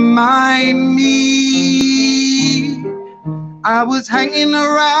become my me. I was hanging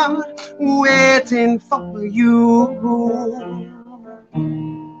around waiting for you.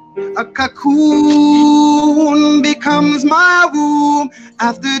 A cocoon becomes my womb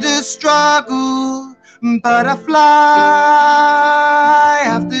after the struggle. Butterfly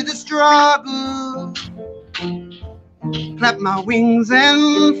after the struggle. Clap my wings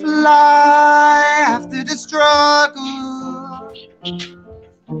and fly after the struggle.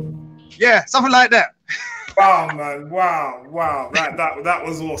 Yeah, something like that. Wow, man! Wow! That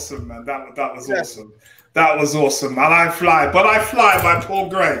was awesome, man. That was awesome. That was awesome. And I Fly by Paul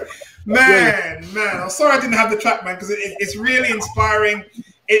Gray. Man. I'm sorry I didn't have the track, man, because it's really inspiring.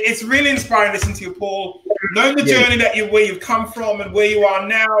 It's really inspiring listening to you, Paul. Knowing the journey that where you've come from and where you are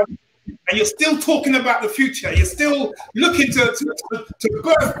now. And you're still talking about the future. You're still looking to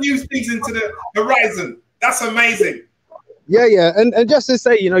birth new things into the horizon. That's amazing. Yeah. And just to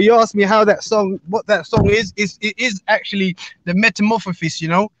say, you know, you asked me what that song is. It is actually the metamorphosis, you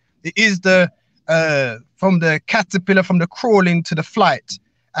know. It is the from the caterpillar, from the crawling to the flight,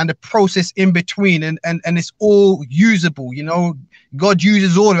 and the process in between, and it's all usable, you know. God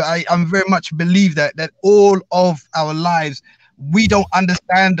uses all of it. I'm very much believe that all of our lives, we don't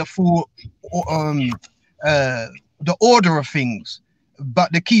understand the full the order of things,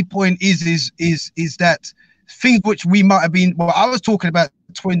 but the key point is that things which we might have been, well, I was talking about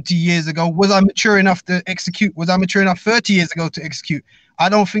 20 years ago, was I mature enough to execute? Was I mature enough 30 years ago to execute? I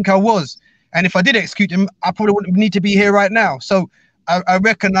don't think I was. And if I did execute them, I probably wouldn't need to be here right now. So I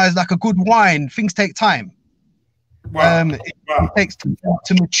recognize, like a good wine, things take time. It takes time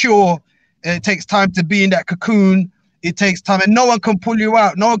to mature. It takes time to be in that cocoon. It takes time, and no one can pull you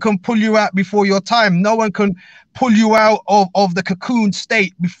out. No one can pull you out before your time. No one can pull you out of the cocoon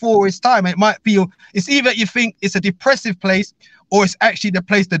state before it's time. It might feel, it's either you think it's a depressive place, or it's actually the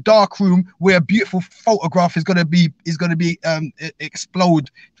place, the dark room, where a beautiful photograph is going to be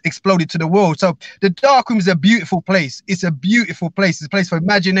exploded to the world. So the dark room is a beautiful place. It's a beautiful place. It's a place for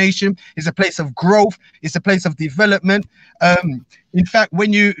imagination. It's a place of growth. It's a place of development. In fact,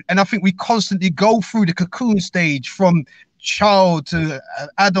 I think we constantly go through the cocoon stage, from child to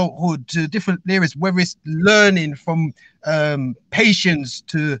adulthood, to different areas, whether it's learning, from patience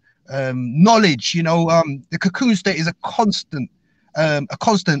to knowledge. You know, the cocoon state is a constant, and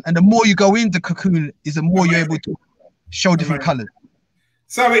the more you go into cocoon, is the more you're able to show different colors.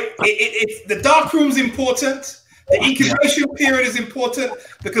 So it's the dark room's important. The incubation period is important,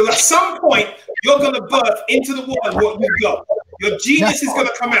 because at some point you're going to birth into the world what you've got. Your genius is going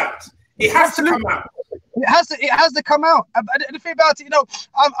to come out. It has to come out. It has to come out. The thing about it, you know,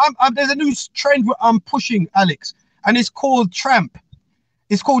 there's a new trend I'm pushing, Alex, and it's called tramp.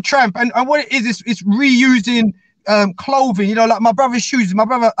 It's called tramp, and what it is, it's reusing clothing. You know, like my brother's shoes. I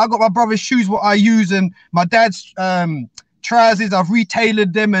got my brother's shoes, what I use, and my dad's trousers. I've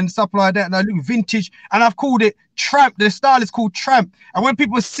retailored them and stuff like that, and I look vintage, and I've called it tramp. The style is called tramp, and when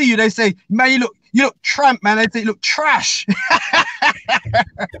people see you, they say, "Man, you look tramp, man." They say, "You look trash."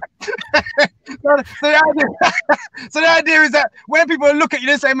 So the idea is that when people look at you,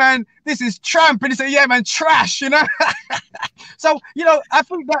 they say, "Man, this is tramp," and they say, "Yeah, man, trash," you know. So, you know, I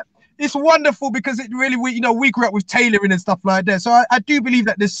think that it's wonderful, because it really, we grew up with tailoring and stuff like that. So I do believe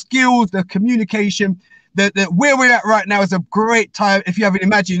that the skills, the communication, that where we're at right now is a great time. If you have an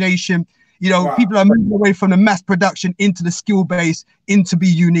imagination, you know, people are moving away from the mass production into the skill base, into be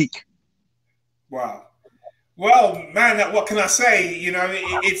unique. Wow. Well, man, what can I say? You know,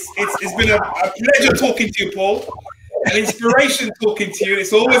 it's been a pleasure talking to you, Paul. An inspiration talking to you.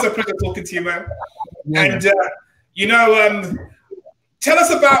 It's always a pleasure talking to you, man. Yeah. And you know, tell us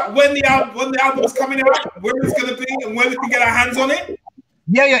about when the album is coming out, where it's going to be, and when we can get our hands on it.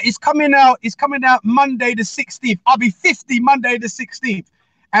 Yeah, it's coming out. It's coming out Monday the 16th. I'll be 50 Monday the 16th,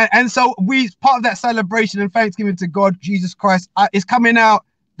 and so part of that celebration and thanksgiving to God, Jesus Christ. It's coming out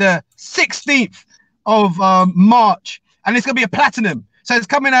the 16th of March, and it's gonna be a platinum. So it's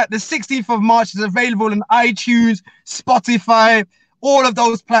coming out the 16th of March. It's available on iTunes, Spotify, all of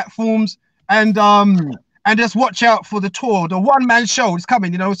those platforms. And just watch out for the tour. The one-man show is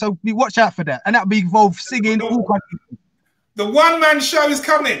coming, you know, so we watch out for that. And that'll be involved singing. The one-man show is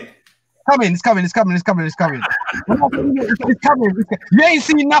coming. It's coming. You ain't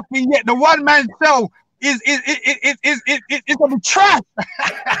seen nothing yet. The one-man show is gonna be trash.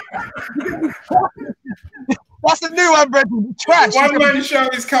 That's the new one, brethren. Trash. The one-man show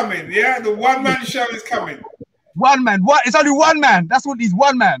is coming. Yeah, the one-man show is coming. One man. What? It's only one man. That's what he's,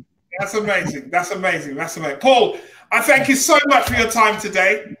 one man. That's amazing. That's amazing. That's amazing. Paul, I thank you so much for your time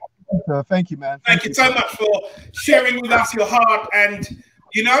today. Thank you, man. Thank you so much for sharing with us your heart. And,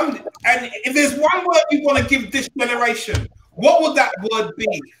 you know, and if there's one word you want to give this generation, what would that word be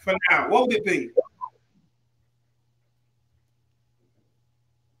for now? What would it be?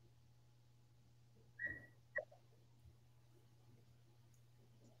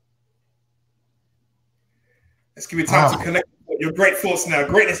 Let's give you time to connect your great thoughts now.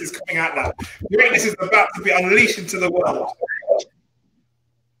 Greatness is coming out now. Greatness is about to be unleashed into the world.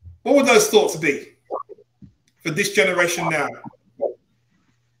 What would those thoughts be for this generation now?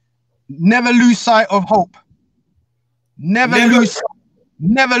 Never lose sight of hope. Never lose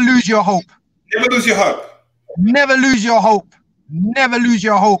your hope. Never lose your hope. Never lose your hope. Never lose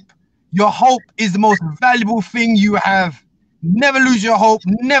your hope. Your hope is the most valuable thing you have. Never lose your hope.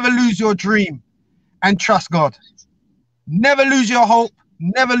 Never lose your dream. And trust God. Never lose your hope,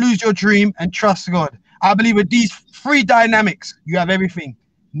 never lose your dream, and trust God. I believe with these three dynamics, you have everything.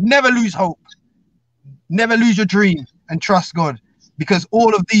 Never lose hope, never lose your dream, and trust God. Because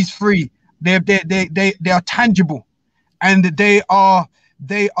all of these three, they are tangible, and they are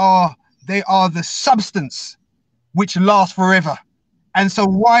the substance which lasts forever. And so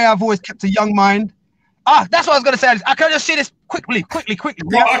why I've always kept a young mind. That's what I was gonna say. I can just say this quickly.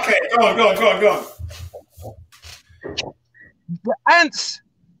 Yeah? Okay, go on. The ants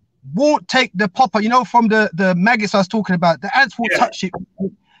won't take the popper, you know, from the maggots I was talking about. The ants won't touch it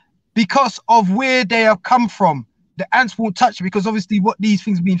because of where they have come from. The ants won't touch it because obviously what these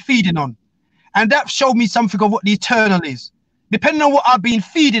things have been feeding on. And that showed me something of what the eternal is. Depending on what I've been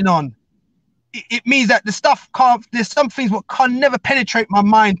feeding on, it means that the stuff can't, there's some things what can never penetrate my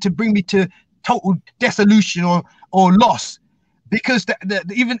mind to bring me to total dissolution or loss. Because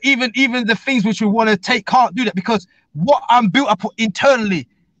even the things which we want to take can't do that, because what I'm built up internally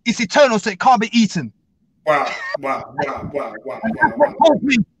is eternal, so it can't be eaten. Wow.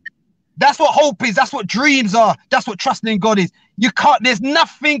 That's what hope is. That's what dreams are. That's what trusting in God is. You can't, there's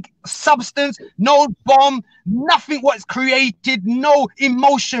nothing substance, no bomb, nothing what's created, no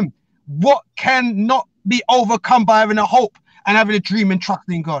emotion, what cannot be overcome by having a hope and having a dream and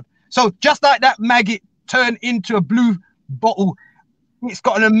trusting in God. So just like that maggot turned into a blue bottle, it's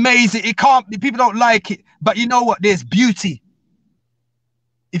got an amazing, it can't, people don't like it, but you know what, there's beauty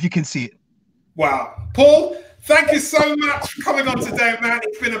if you can see it. Wow. Paul, thank you so much for coming on today, man.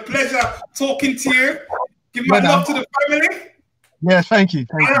 It's been a pleasure talking to you. Give my love to the family. Yes, thank you.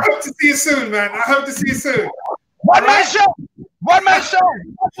 I hope to see you soon, man. I hope to see you soon. One man show. The one-man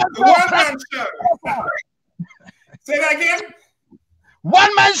show. Say that again.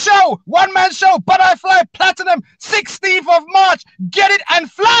 One man show, Butterfly Platinum, 16th of March. Get it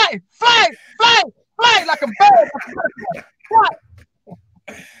and fly like a bird.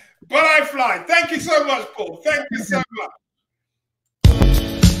 Butterfly. Thank you so much, Paul. Thank you so much.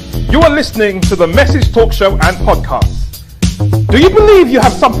 You are listening to the Message Talk Show and Podcast. Do you believe you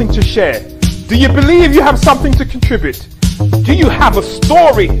have something to share? Do you believe you have something to contribute? Do you have a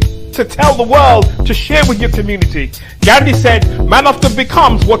story to tell the world, to share with your community? Gandhi said, man often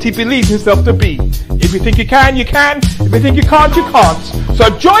becomes what he believes himself to be. If you think you can, you can. If you think you can't, you can't. So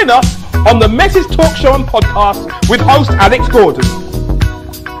join us on the Message Talk Show and Podcast with host Alex Gordon.